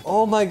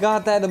 Oh my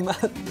god, that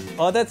amount...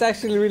 Oh, that's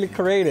actually really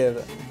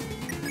creative.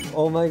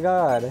 Oh my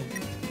god.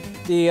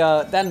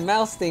 That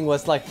mouse thing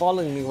was like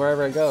following me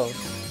wherever I go.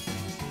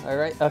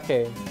 Alright,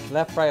 okay.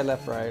 Left, right,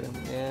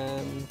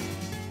 and...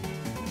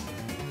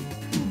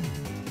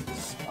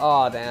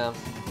 Oh damn.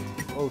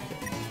 Okay.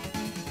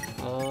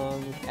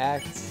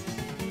 Axe.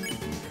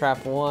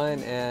 Trap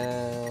 1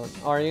 and...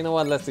 Or you know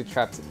what, let's do a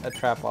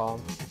trap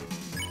bomb.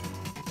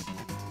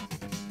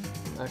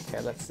 Okay,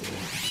 let's see.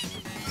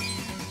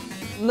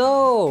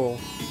 No!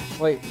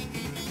 Wait,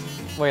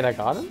 I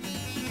got him?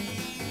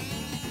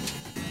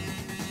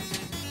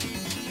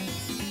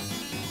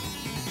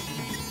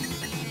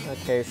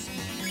 Okay,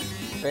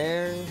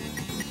 spare.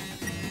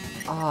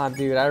 Ah,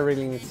 dude, I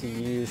really need to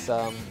use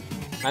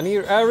I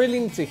really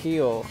need to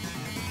heal.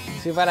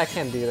 Too bad I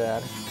can't do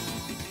that.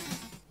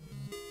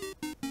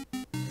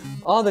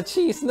 Oh, the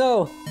cheese!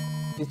 No,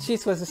 the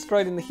cheese was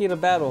destroyed in the heat of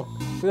battle.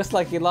 Feels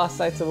like you lost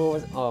sight of what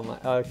was. Oh my.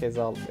 Okay,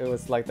 so it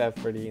was like that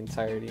for the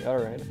entirety. All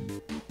right.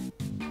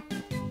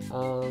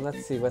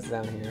 Let's see what's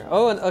down here.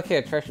 Oh, and okay,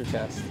 a treasure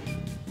chest.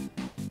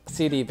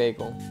 CD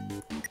bagel.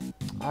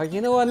 Oh,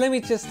 you know what? Let me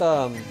just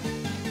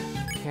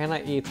Can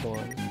I eat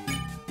one?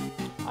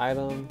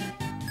 Item.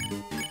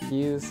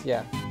 Use.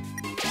 Yeah.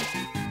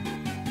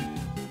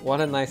 What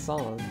a nice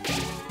song.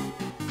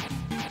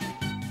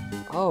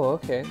 Oh,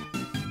 okay.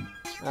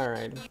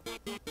 Alright.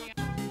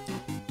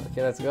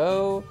 Okay, let's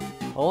go.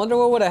 I wonder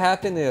what would have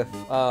happened if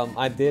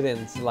I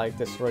didn't like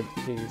destroy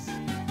the cheese.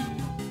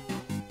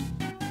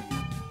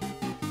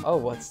 Oh,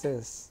 what's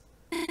this?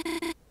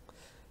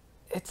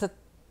 It's a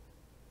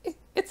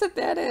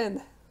dead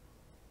end.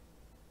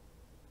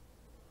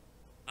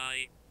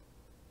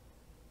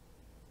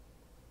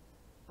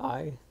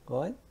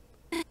 What?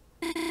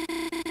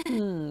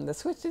 The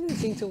switch didn't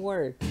seem to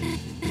work.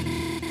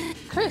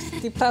 Chris,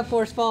 the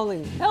platform's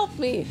falling. Help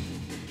me!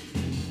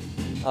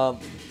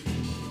 Okay,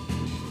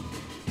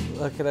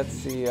 let's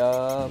see.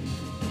 No.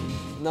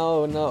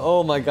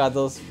 Oh my god,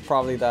 those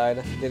probably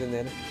died, didn't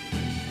it?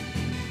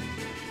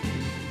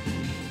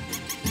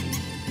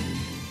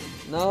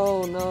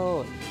 No.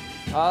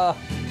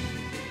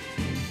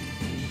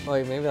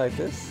 Wait, maybe like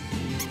this?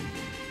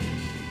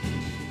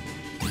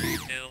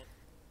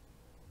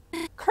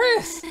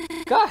 Chris!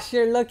 Gosh,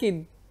 you're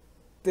lucky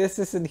this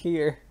isn't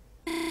here.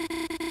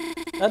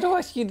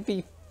 Otherwise you'd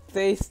be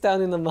face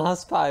down in the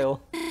moss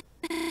pile.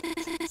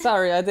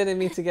 Sorry, I didn't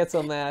mean to get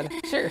so mad.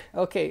 Sure,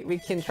 okay, we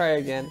can try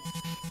again.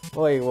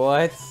 Wait,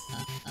 what?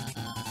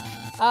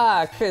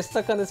 Ah, Chris,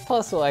 stuck on this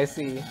puzzle, I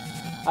see.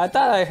 I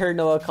thought I heard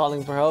Noah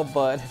calling for help,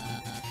 but...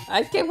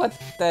 I get what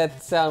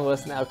that sound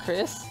was now,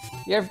 Chris.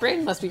 Your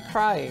brain must be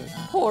crying.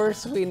 Poor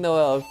sweet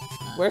Noah.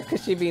 Where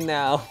could she be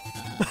now?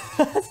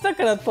 Stuck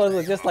on a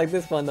puzzle just like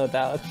this one, no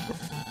doubt.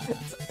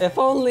 If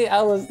only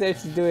I was there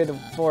to do it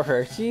for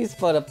her. She's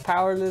but a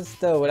powerless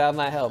though without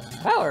my help.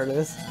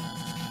 Powerless?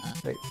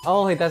 Wait,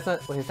 oh wait, that's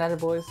not, wait, is that her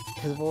voice?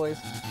 His voice?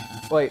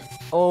 Wait,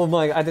 oh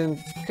my, I didn't,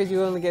 could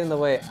you only get in the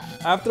way?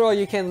 After all,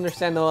 you can't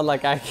understand Noah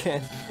like I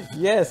can.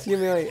 Yes, you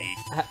may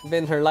have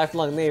been her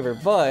lifelong neighbor,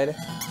 but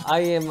I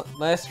am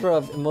maestro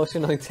of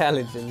emotional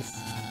intelligence.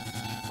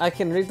 I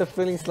can read the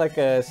feelings like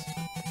a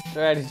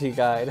strategy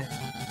guide.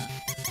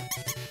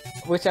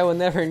 Which I will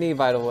never need,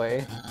 by the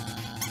way.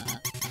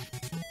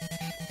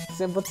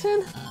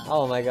 Simpleton?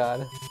 Oh my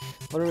god.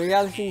 But in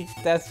reality,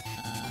 that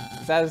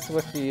is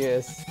what she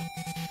is.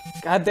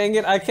 God dang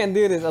it, I can't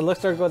do this. It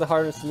looks like go the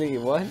hardest lead.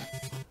 What?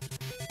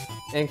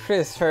 And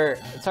Chris, her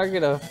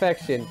target of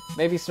affection,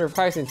 may be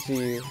surprising to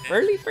you.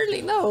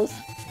 Burly knows.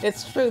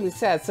 It's truly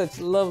sad such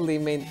lovely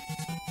may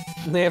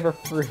never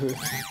fruit.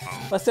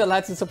 But still, I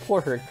have to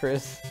support her,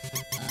 Chris.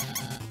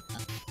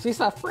 She's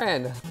my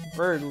friend,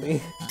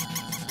 Burly.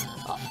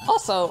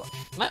 Also,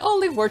 my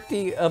only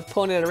worthy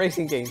opponent at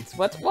racing games.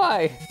 But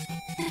why?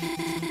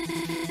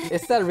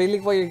 Is that really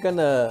what you're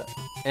gonna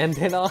end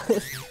it on?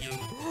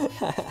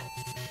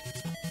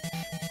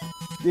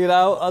 Dude,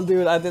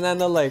 dude, I did not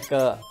know, like,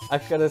 I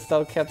could have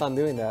still kept on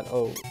doing that.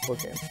 Oh,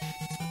 okay.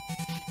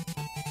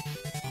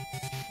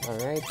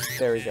 Alright,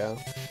 there we go.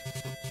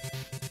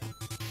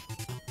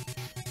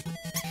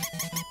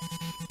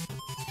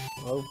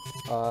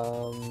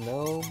 Oh,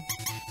 no.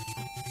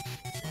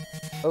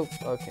 Oh,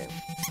 okay.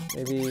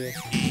 Maybe...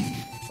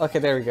 Okay,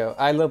 there we go.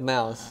 I love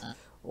mouse.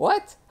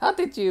 What? How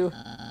did you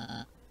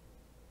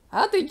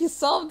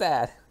solve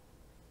that?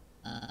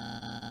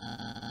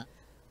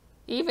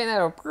 Even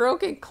a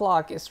broken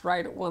clock is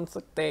right once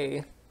a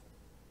day.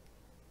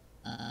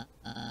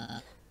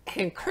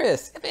 And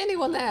Chris, if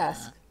anyone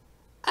asks,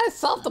 I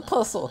solved the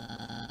puzzle.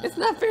 It's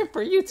not fair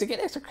for you to get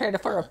extra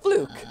credit for a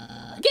fluke.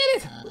 Get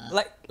it?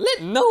 Like,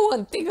 let no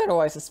one think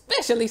otherwise,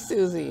 especially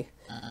Susie.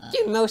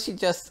 You know she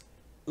just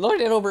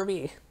lorded it over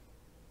me.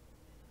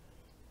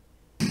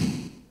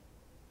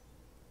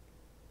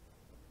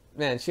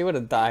 Man, she would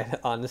have died,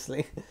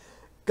 honestly.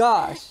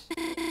 Gosh.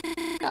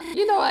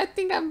 You know, I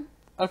think I'm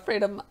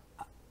afraid of...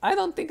 I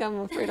don't think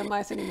I'm afraid of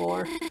mice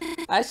anymore.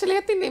 Actually,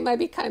 I think they might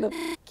be kind of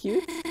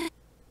cute.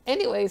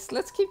 Anyways,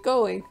 let's keep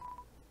going.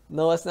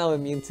 Noah's now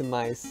immune to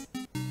mice.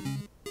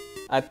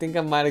 I think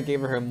I might have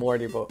gave her a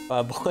Morty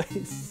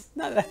voice.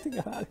 Now that I think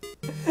about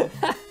it.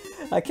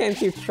 I can't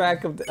keep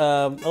track of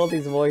all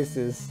these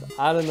voices.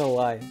 I don't know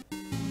why.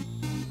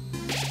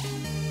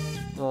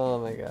 Oh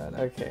my god,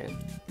 okay.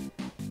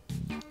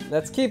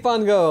 Let's keep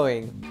on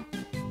going.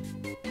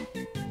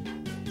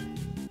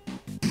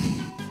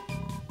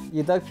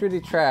 You dug through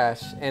the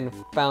trash and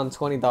found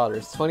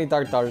 $20. 20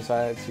 dark dollars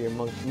added to your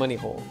money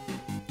hole.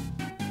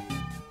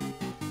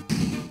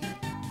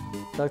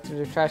 Dug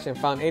through the trash and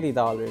found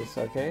 $80,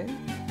 okay?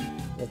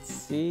 Let's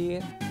see.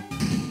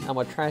 I'm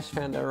a trash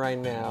panda right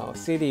now.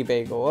 CD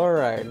bagel,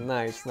 alright,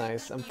 nice,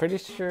 nice. I'm pretty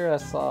sure I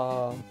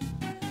saw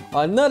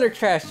another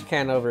trash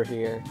can over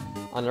here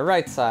on the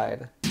right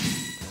side.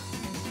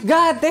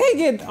 God dang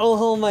it!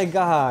 Oh my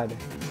god.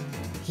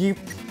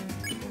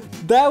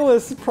 That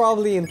was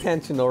probably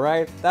intentional,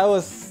 right? That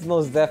was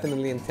most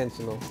definitely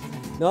intentional.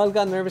 Noel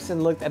got nervous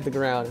and looked at the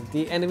ground.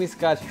 The enemies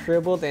got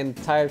shriveled and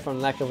tired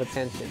from lack of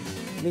attention.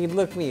 Need,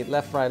 look, me,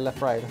 left, right,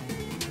 left, right.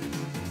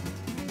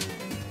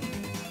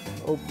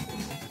 Oh.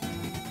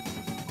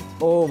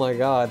 Oh my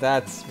god,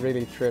 that's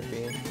really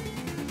trippy.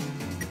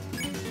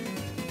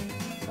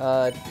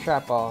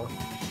 Trap ball.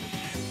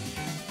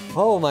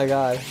 Oh my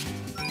god.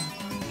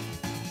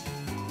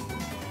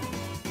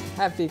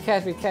 Happy,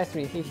 catch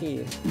me, hee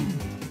hee.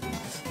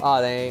 Aw,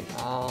 oh, dang.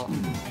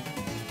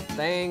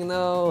 Dang,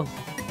 no.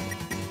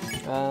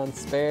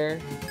 Spare.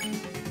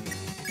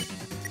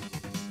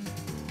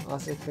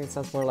 Also, I think it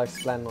sounds more like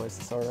splat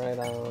noises. Alright,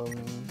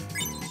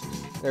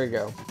 there we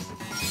go.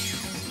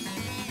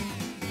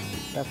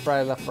 Left,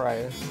 right, left,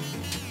 right.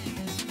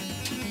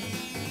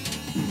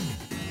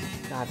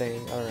 God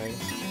dang, alright.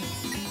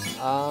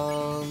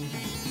 Oh,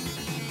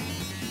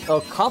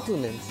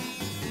 compliments.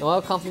 No,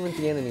 I'll compliment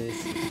the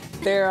enemies.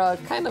 They're,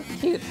 kind of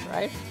cute,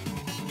 right?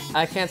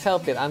 I can't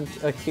help it. I'm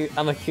a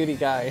cutie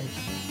guy.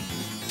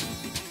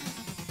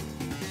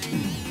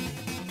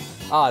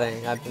 Aw, oh,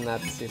 dang, I did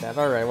not see that.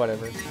 Alright,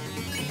 whatever.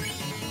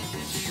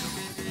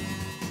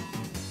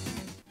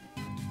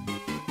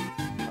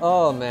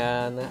 Oh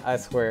man, I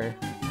swear.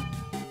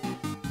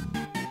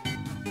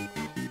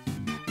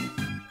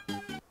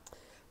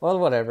 Well,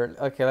 whatever.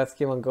 Okay, let's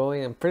keep on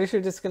going. I'm pretty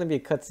sure this is gonna be a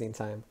cutscene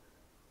time.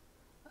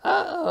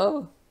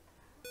 Uh-oh.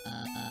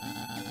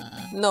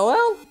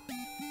 Noel?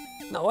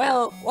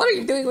 Noel, what are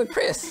you doing with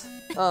Chris?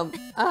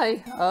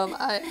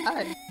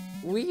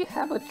 We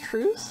have a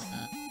truce?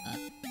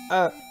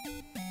 A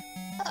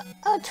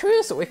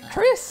truce with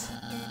Chris?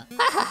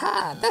 Ha ha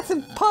ha, that's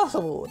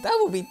impossible. That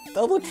will be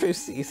double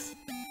truces.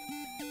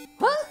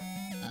 Huh?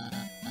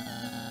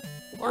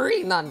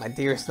 Worry not, my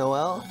dearest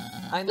Noel.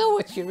 I know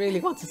what you really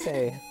want to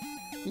say.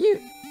 You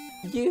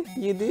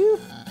do?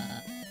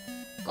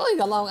 Going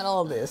along with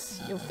all this,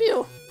 you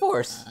feel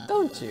forced,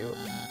 don't you?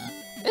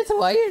 It's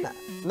why you're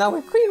not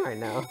with Queen right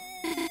now.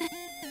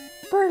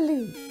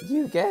 Burly,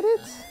 you get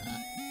it?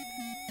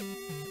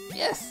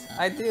 Yes,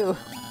 I do.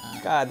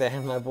 God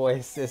damn, my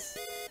voice is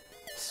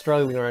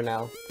struggling right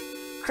now.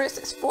 Chris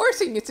is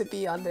forcing you to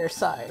be on their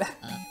side.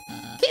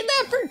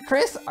 Kidnapper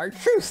Chris, our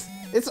truce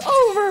is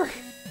over!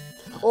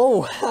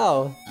 Oh,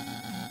 wow.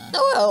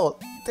 Noel,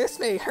 this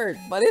may hurt,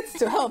 but it's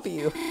to help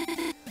you.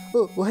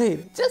 Oh,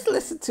 wait, just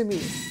listen to me.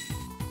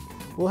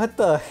 What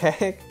the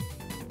heck?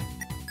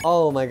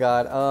 Oh my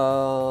god,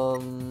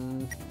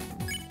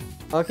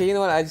 okay, you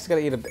know what? I just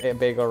gotta eat a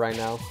bagel right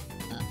now.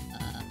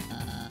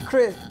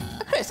 Chris,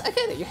 I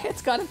get it. Your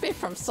head's got a bit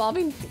from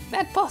solving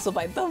that puzzle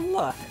by dumb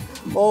luck.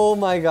 Oh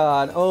my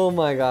god, oh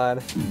my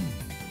god.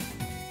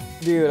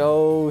 Dude,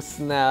 oh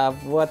snap,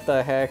 what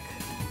the heck?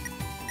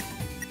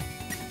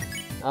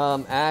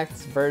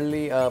 Act,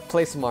 Burley,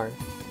 play smart.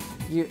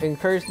 You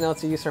encouraged Nell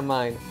to use her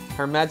mind.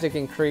 Her magic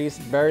increased,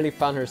 barely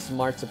found her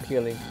smarts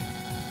appealing.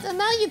 So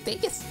now you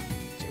think it's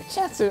your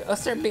chance to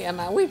assert me at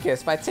my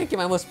weakest by taking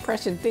my most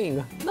precious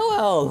thing,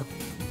 Noel!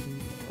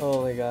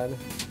 Oh my god.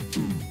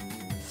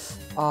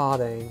 Aw,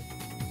 dang.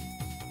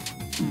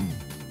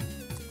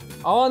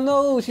 Oh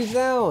no, she's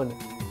down!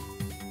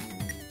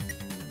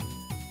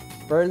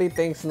 Burley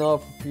thanks Noel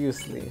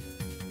profusely.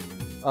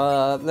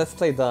 Let's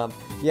play dumb.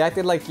 You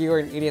acted like you were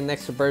an idiot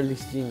next to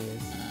Burley's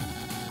genius.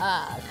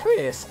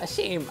 Chris, a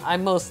shame I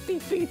must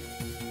defeat...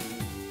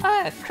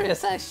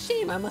 Chris, a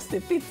shame I must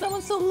defeat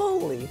someone so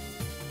lowly.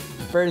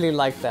 Burley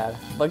liked that.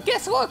 But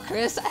guess what,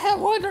 Chris? I have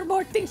one or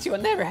more things you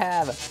will never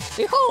have.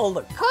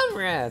 Behold,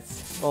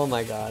 comrades! Oh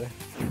my god.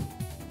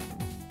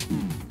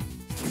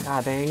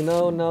 God dang,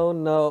 no.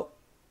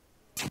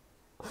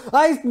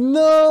 I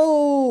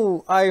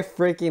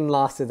freaking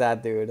lost to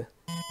that dude.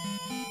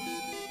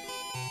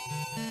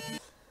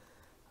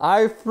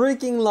 I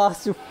freaking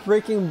lost to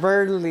freaking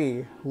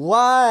Burley.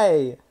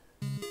 Why?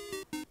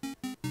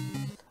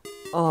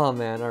 Oh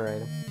man,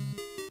 alright.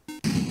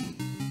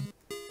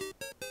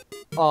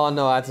 Oh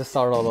no, I have to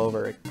start all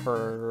over.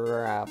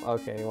 Crap.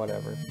 Okay,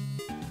 whatever.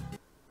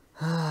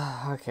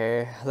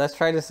 Okay, let's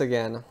try this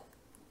again.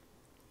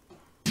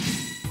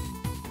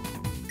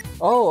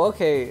 Oh,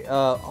 okay.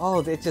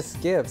 Oh, it just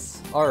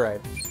skips.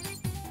 Alright.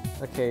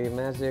 Okay,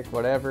 magic,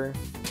 whatever.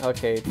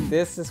 Okay,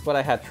 this is what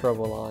I had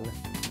trouble on.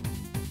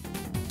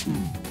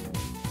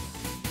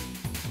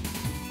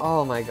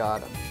 Oh my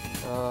god.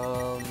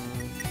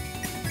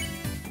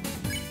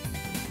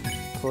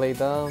 Play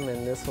dumb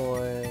and this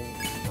one.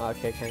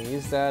 Okay, can't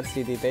use that.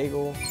 CD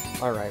bagel.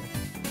 Alright.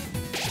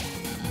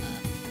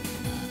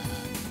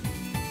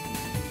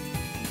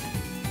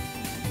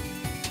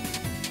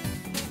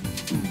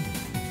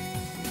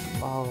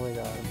 Oh my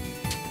god.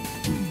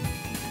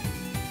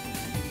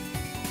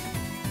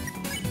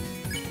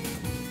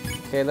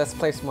 Okay, let's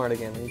play smart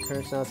again.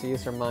 Encouraged Nell to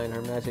use her mind,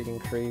 her magic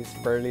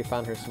increased. Burley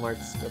found her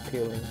smarts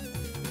appealing.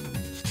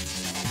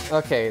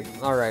 Okay,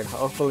 alright.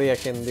 Hopefully I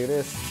can do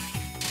this.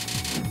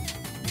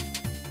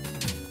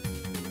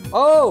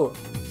 Oh!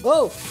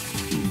 Oh!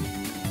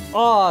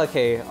 Oh,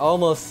 okay.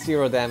 Almost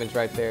 0 damage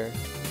right there.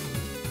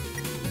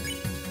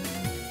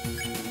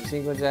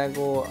 Jingle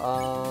Jangle,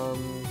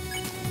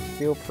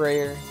 Steel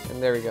Prayer,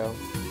 and there we go.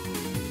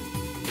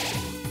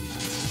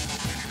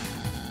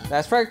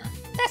 That's right,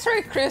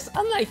 Chris.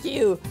 Unlike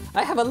you,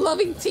 I have a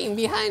loving team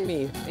behind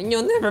me, and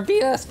you'll never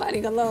beat us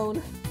fighting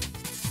alone.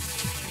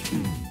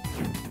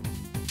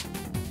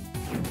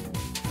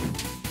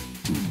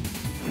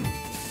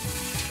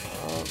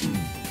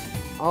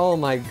 Oh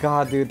my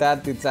god, dude,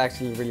 that dude's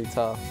actually really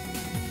tough.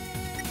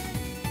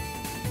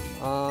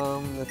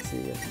 Let's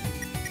see.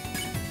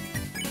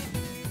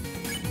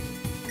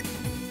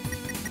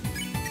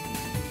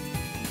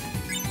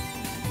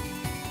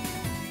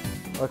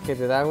 Okay,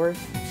 did that work?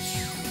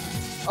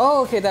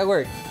 Oh, okay, that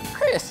worked.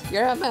 Chris,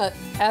 you're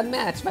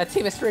outmatched. My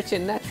team is rich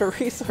in natural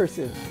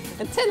resources.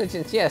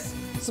 Intelligence, yes.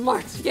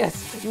 Smart,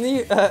 yes.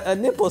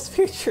 Nipples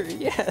future,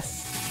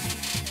 yes.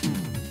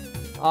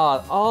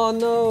 Oh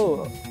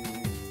no.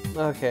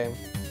 Okay.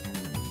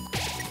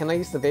 Can I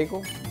use the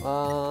bagel?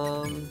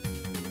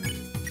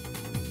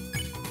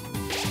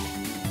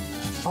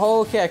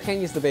 Oh, okay, I can't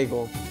use the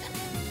bagel.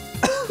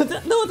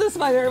 No, this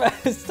might hurt.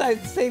 It's time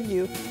to save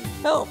you.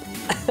 Help.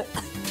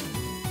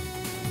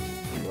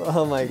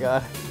 Oh my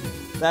god.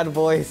 That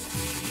voice.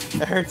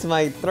 It hurts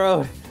my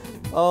throat.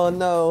 Oh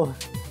no.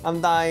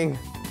 I'm dying.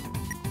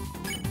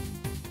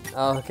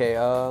 Okay,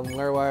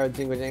 Wire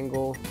Jingle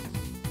Jangle.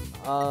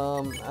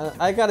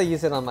 I gotta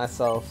use it on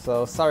myself,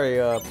 so sorry,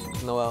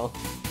 Noel.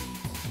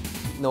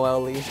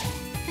 Noelle.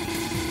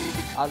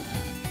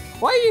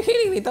 Why are you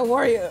hitting me? Don't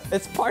worry,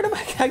 it's part of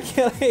my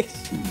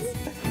calculations.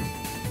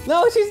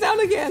 No, she's down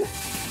again.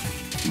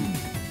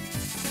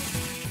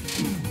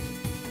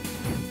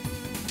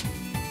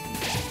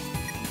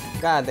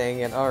 God dang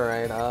it,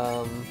 alright,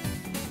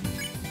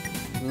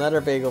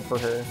 another bagel for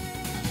her.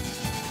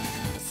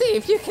 See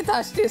if you can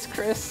touch this,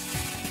 Chris.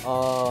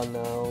 Oh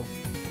no.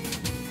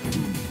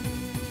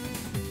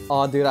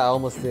 Oh dude, I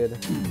almost did.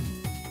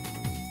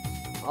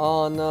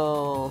 Oh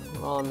no,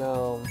 oh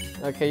no.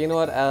 Okay, you know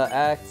what,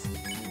 Act,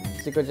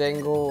 Chico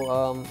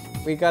Jangle,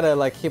 we gotta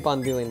like keep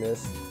on doing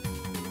this.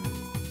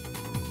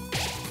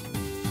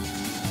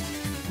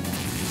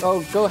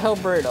 Oh, go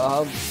Hellbird.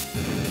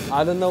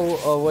 I don't know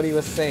what he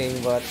was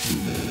saying, but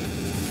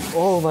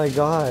oh my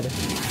god.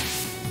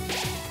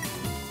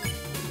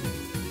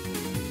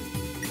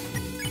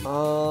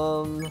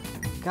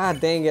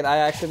 God dang it! I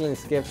accidentally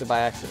skipped it by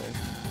accident.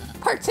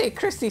 Partake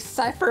Christie's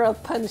cipher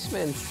of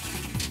punishments.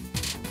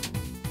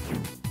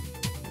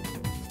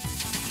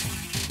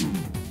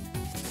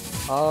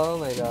 Oh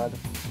my god.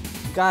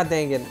 God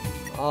dang it.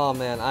 Oh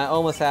man, I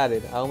almost had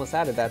it. I almost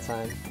had it that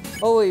time.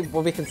 Oh wait,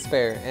 well we can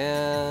spare.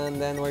 And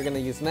then we're gonna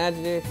use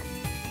magic.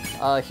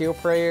 Heal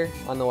prayer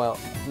on Noelle.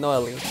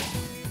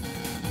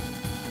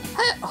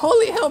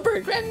 Holy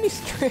Hellbird, grant me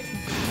strength.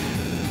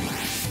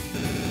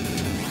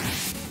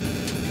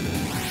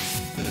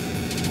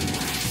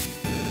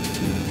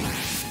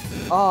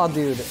 Oh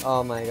dude,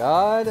 oh my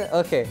god.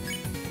 Okay.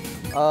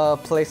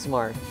 Play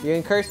smart. You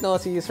encourage Noelle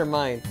to use her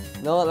mind.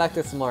 Noelle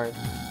acted smart.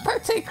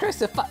 Partake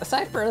Chris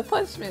cipher the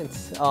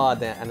punishments. Oh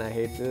damn, and I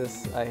hate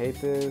this. I hate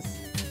this.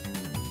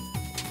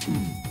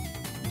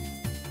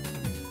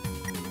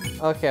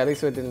 Okay, at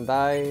least we didn't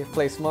die.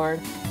 Play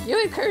smart.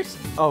 You encourage.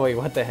 Oh wait,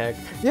 what the heck?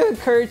 You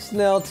encourage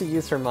Noelle to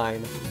use her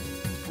mind.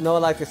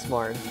 Noelle acted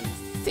smart.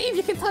 See if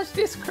you can touch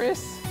this,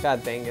 Chris.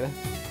 God dang it.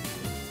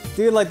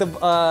 Dude, like the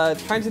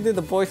trying to do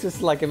the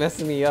voices like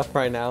messing me up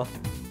right now.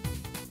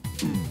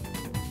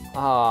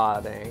 Ah,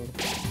 dang.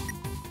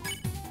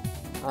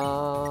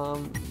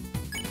 God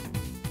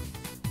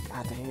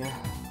dang it.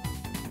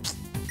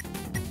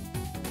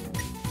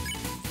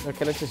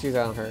 Okay, let's just use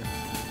that on her.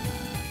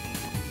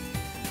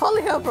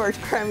 Holy Hellbird,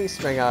 crammy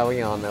string. Oh,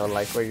 we all know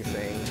like what you're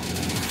saying.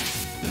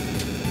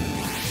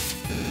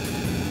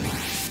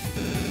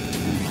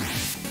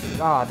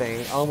 Ah,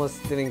 dang.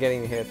 Almost didn't get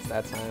any hits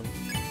that time.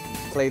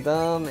 Play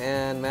dumb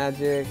and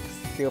magic,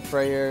 steal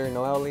prayer,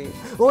 Noelle.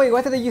 Oh wait,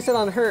 why did I use it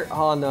on her?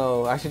 Oh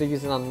no, I should have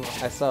used it on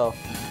myself.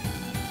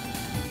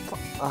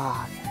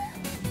 Ah,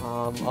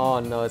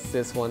 oh no, it's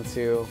this one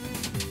too.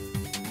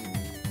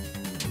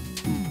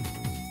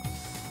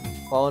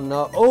 Oh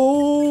no,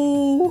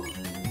 oh!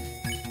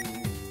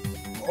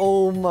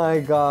 Oh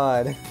my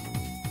god.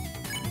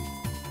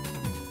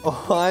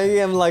 Oh, I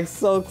am like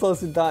so close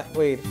to die.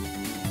 Wait.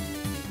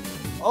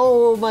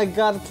 Oh my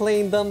god,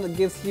 playing dumb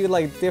gives you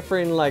like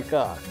different like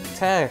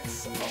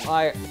text.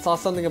 I saw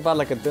something about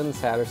like a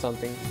dunce hat or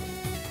something.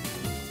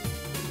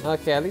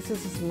 Okay, at least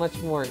this is much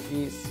more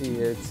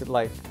easier to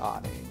like,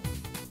 dang.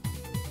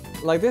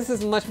 Like this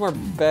is much more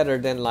better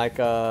than like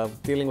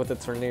dealing with the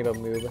tornado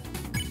move.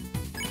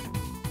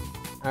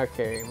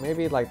 Okay,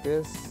 maybe like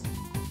this.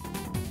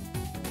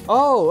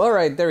 Oh,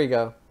 alright, there we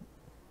go.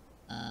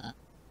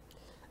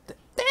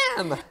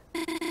 Damn!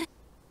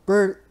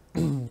 Bird.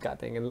 God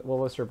dang it, what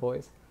was her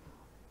voice?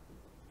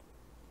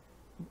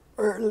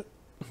 Burley,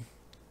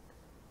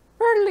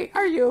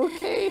 are you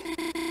okay?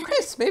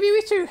 Chris, maybe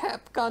we should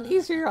have gone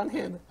easier on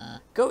him.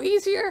 Go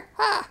easier?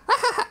 Ha! Ha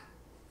ha ha!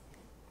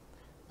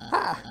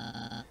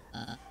 Ha!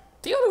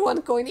 The only one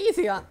going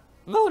easy on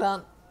mode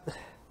on.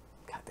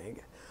 God dang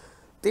it.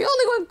 The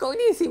only one going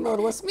easy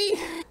mode was me.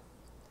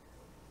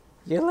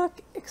 You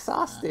look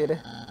exhausted.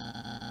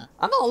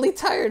 I'm only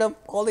tired of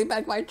holding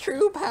back my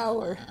true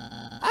power.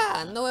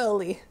 Ah,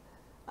 Noelle.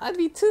 I'd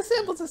be too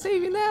simple to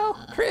save you now.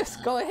 Chris,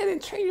 go ahead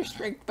and train your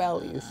strength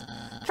values.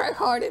 Try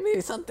hard and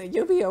maybe someday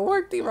you'll be a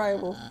worthy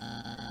rival.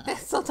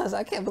 Sometimes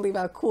I can't believe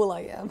how cool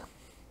I am.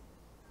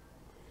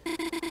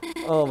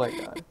 Oh my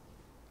god.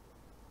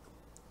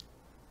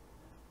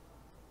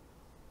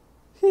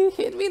 He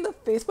hit me in the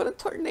face with a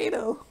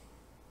tornado.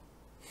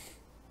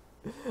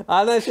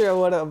 I'm not sure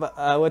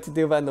what to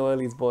do about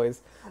Noelle's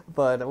voice,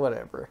 but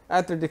whatever.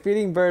 After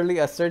defeating Burley,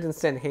 a certain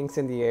scent hangs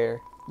in the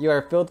air. You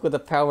are filled with the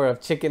power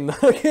of chicken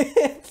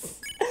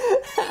nuggets.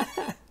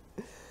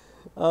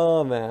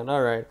 Oh man,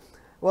 alright.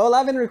 Well,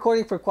 I've been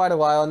recording for quite a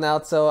while now,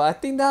 so I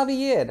think that'll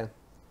be it.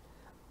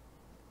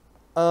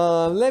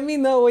 Let me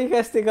know what you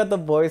guys think of the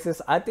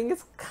voices. I think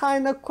it's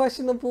kind of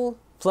questionable.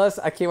 Plus,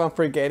 I keep on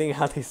forgetting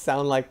how they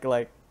sound like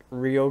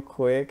real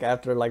quick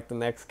after like the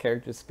next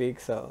character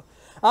speaks, so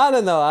I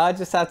don't know. I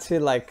just have to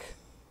like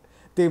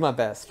do my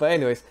best. But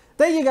anyways,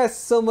 thank you guys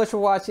so much for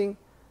watching.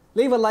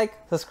 Leave a like,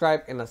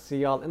 subscribe, and I'll see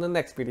y'all in the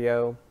next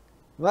video.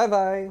 Bye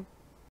bye.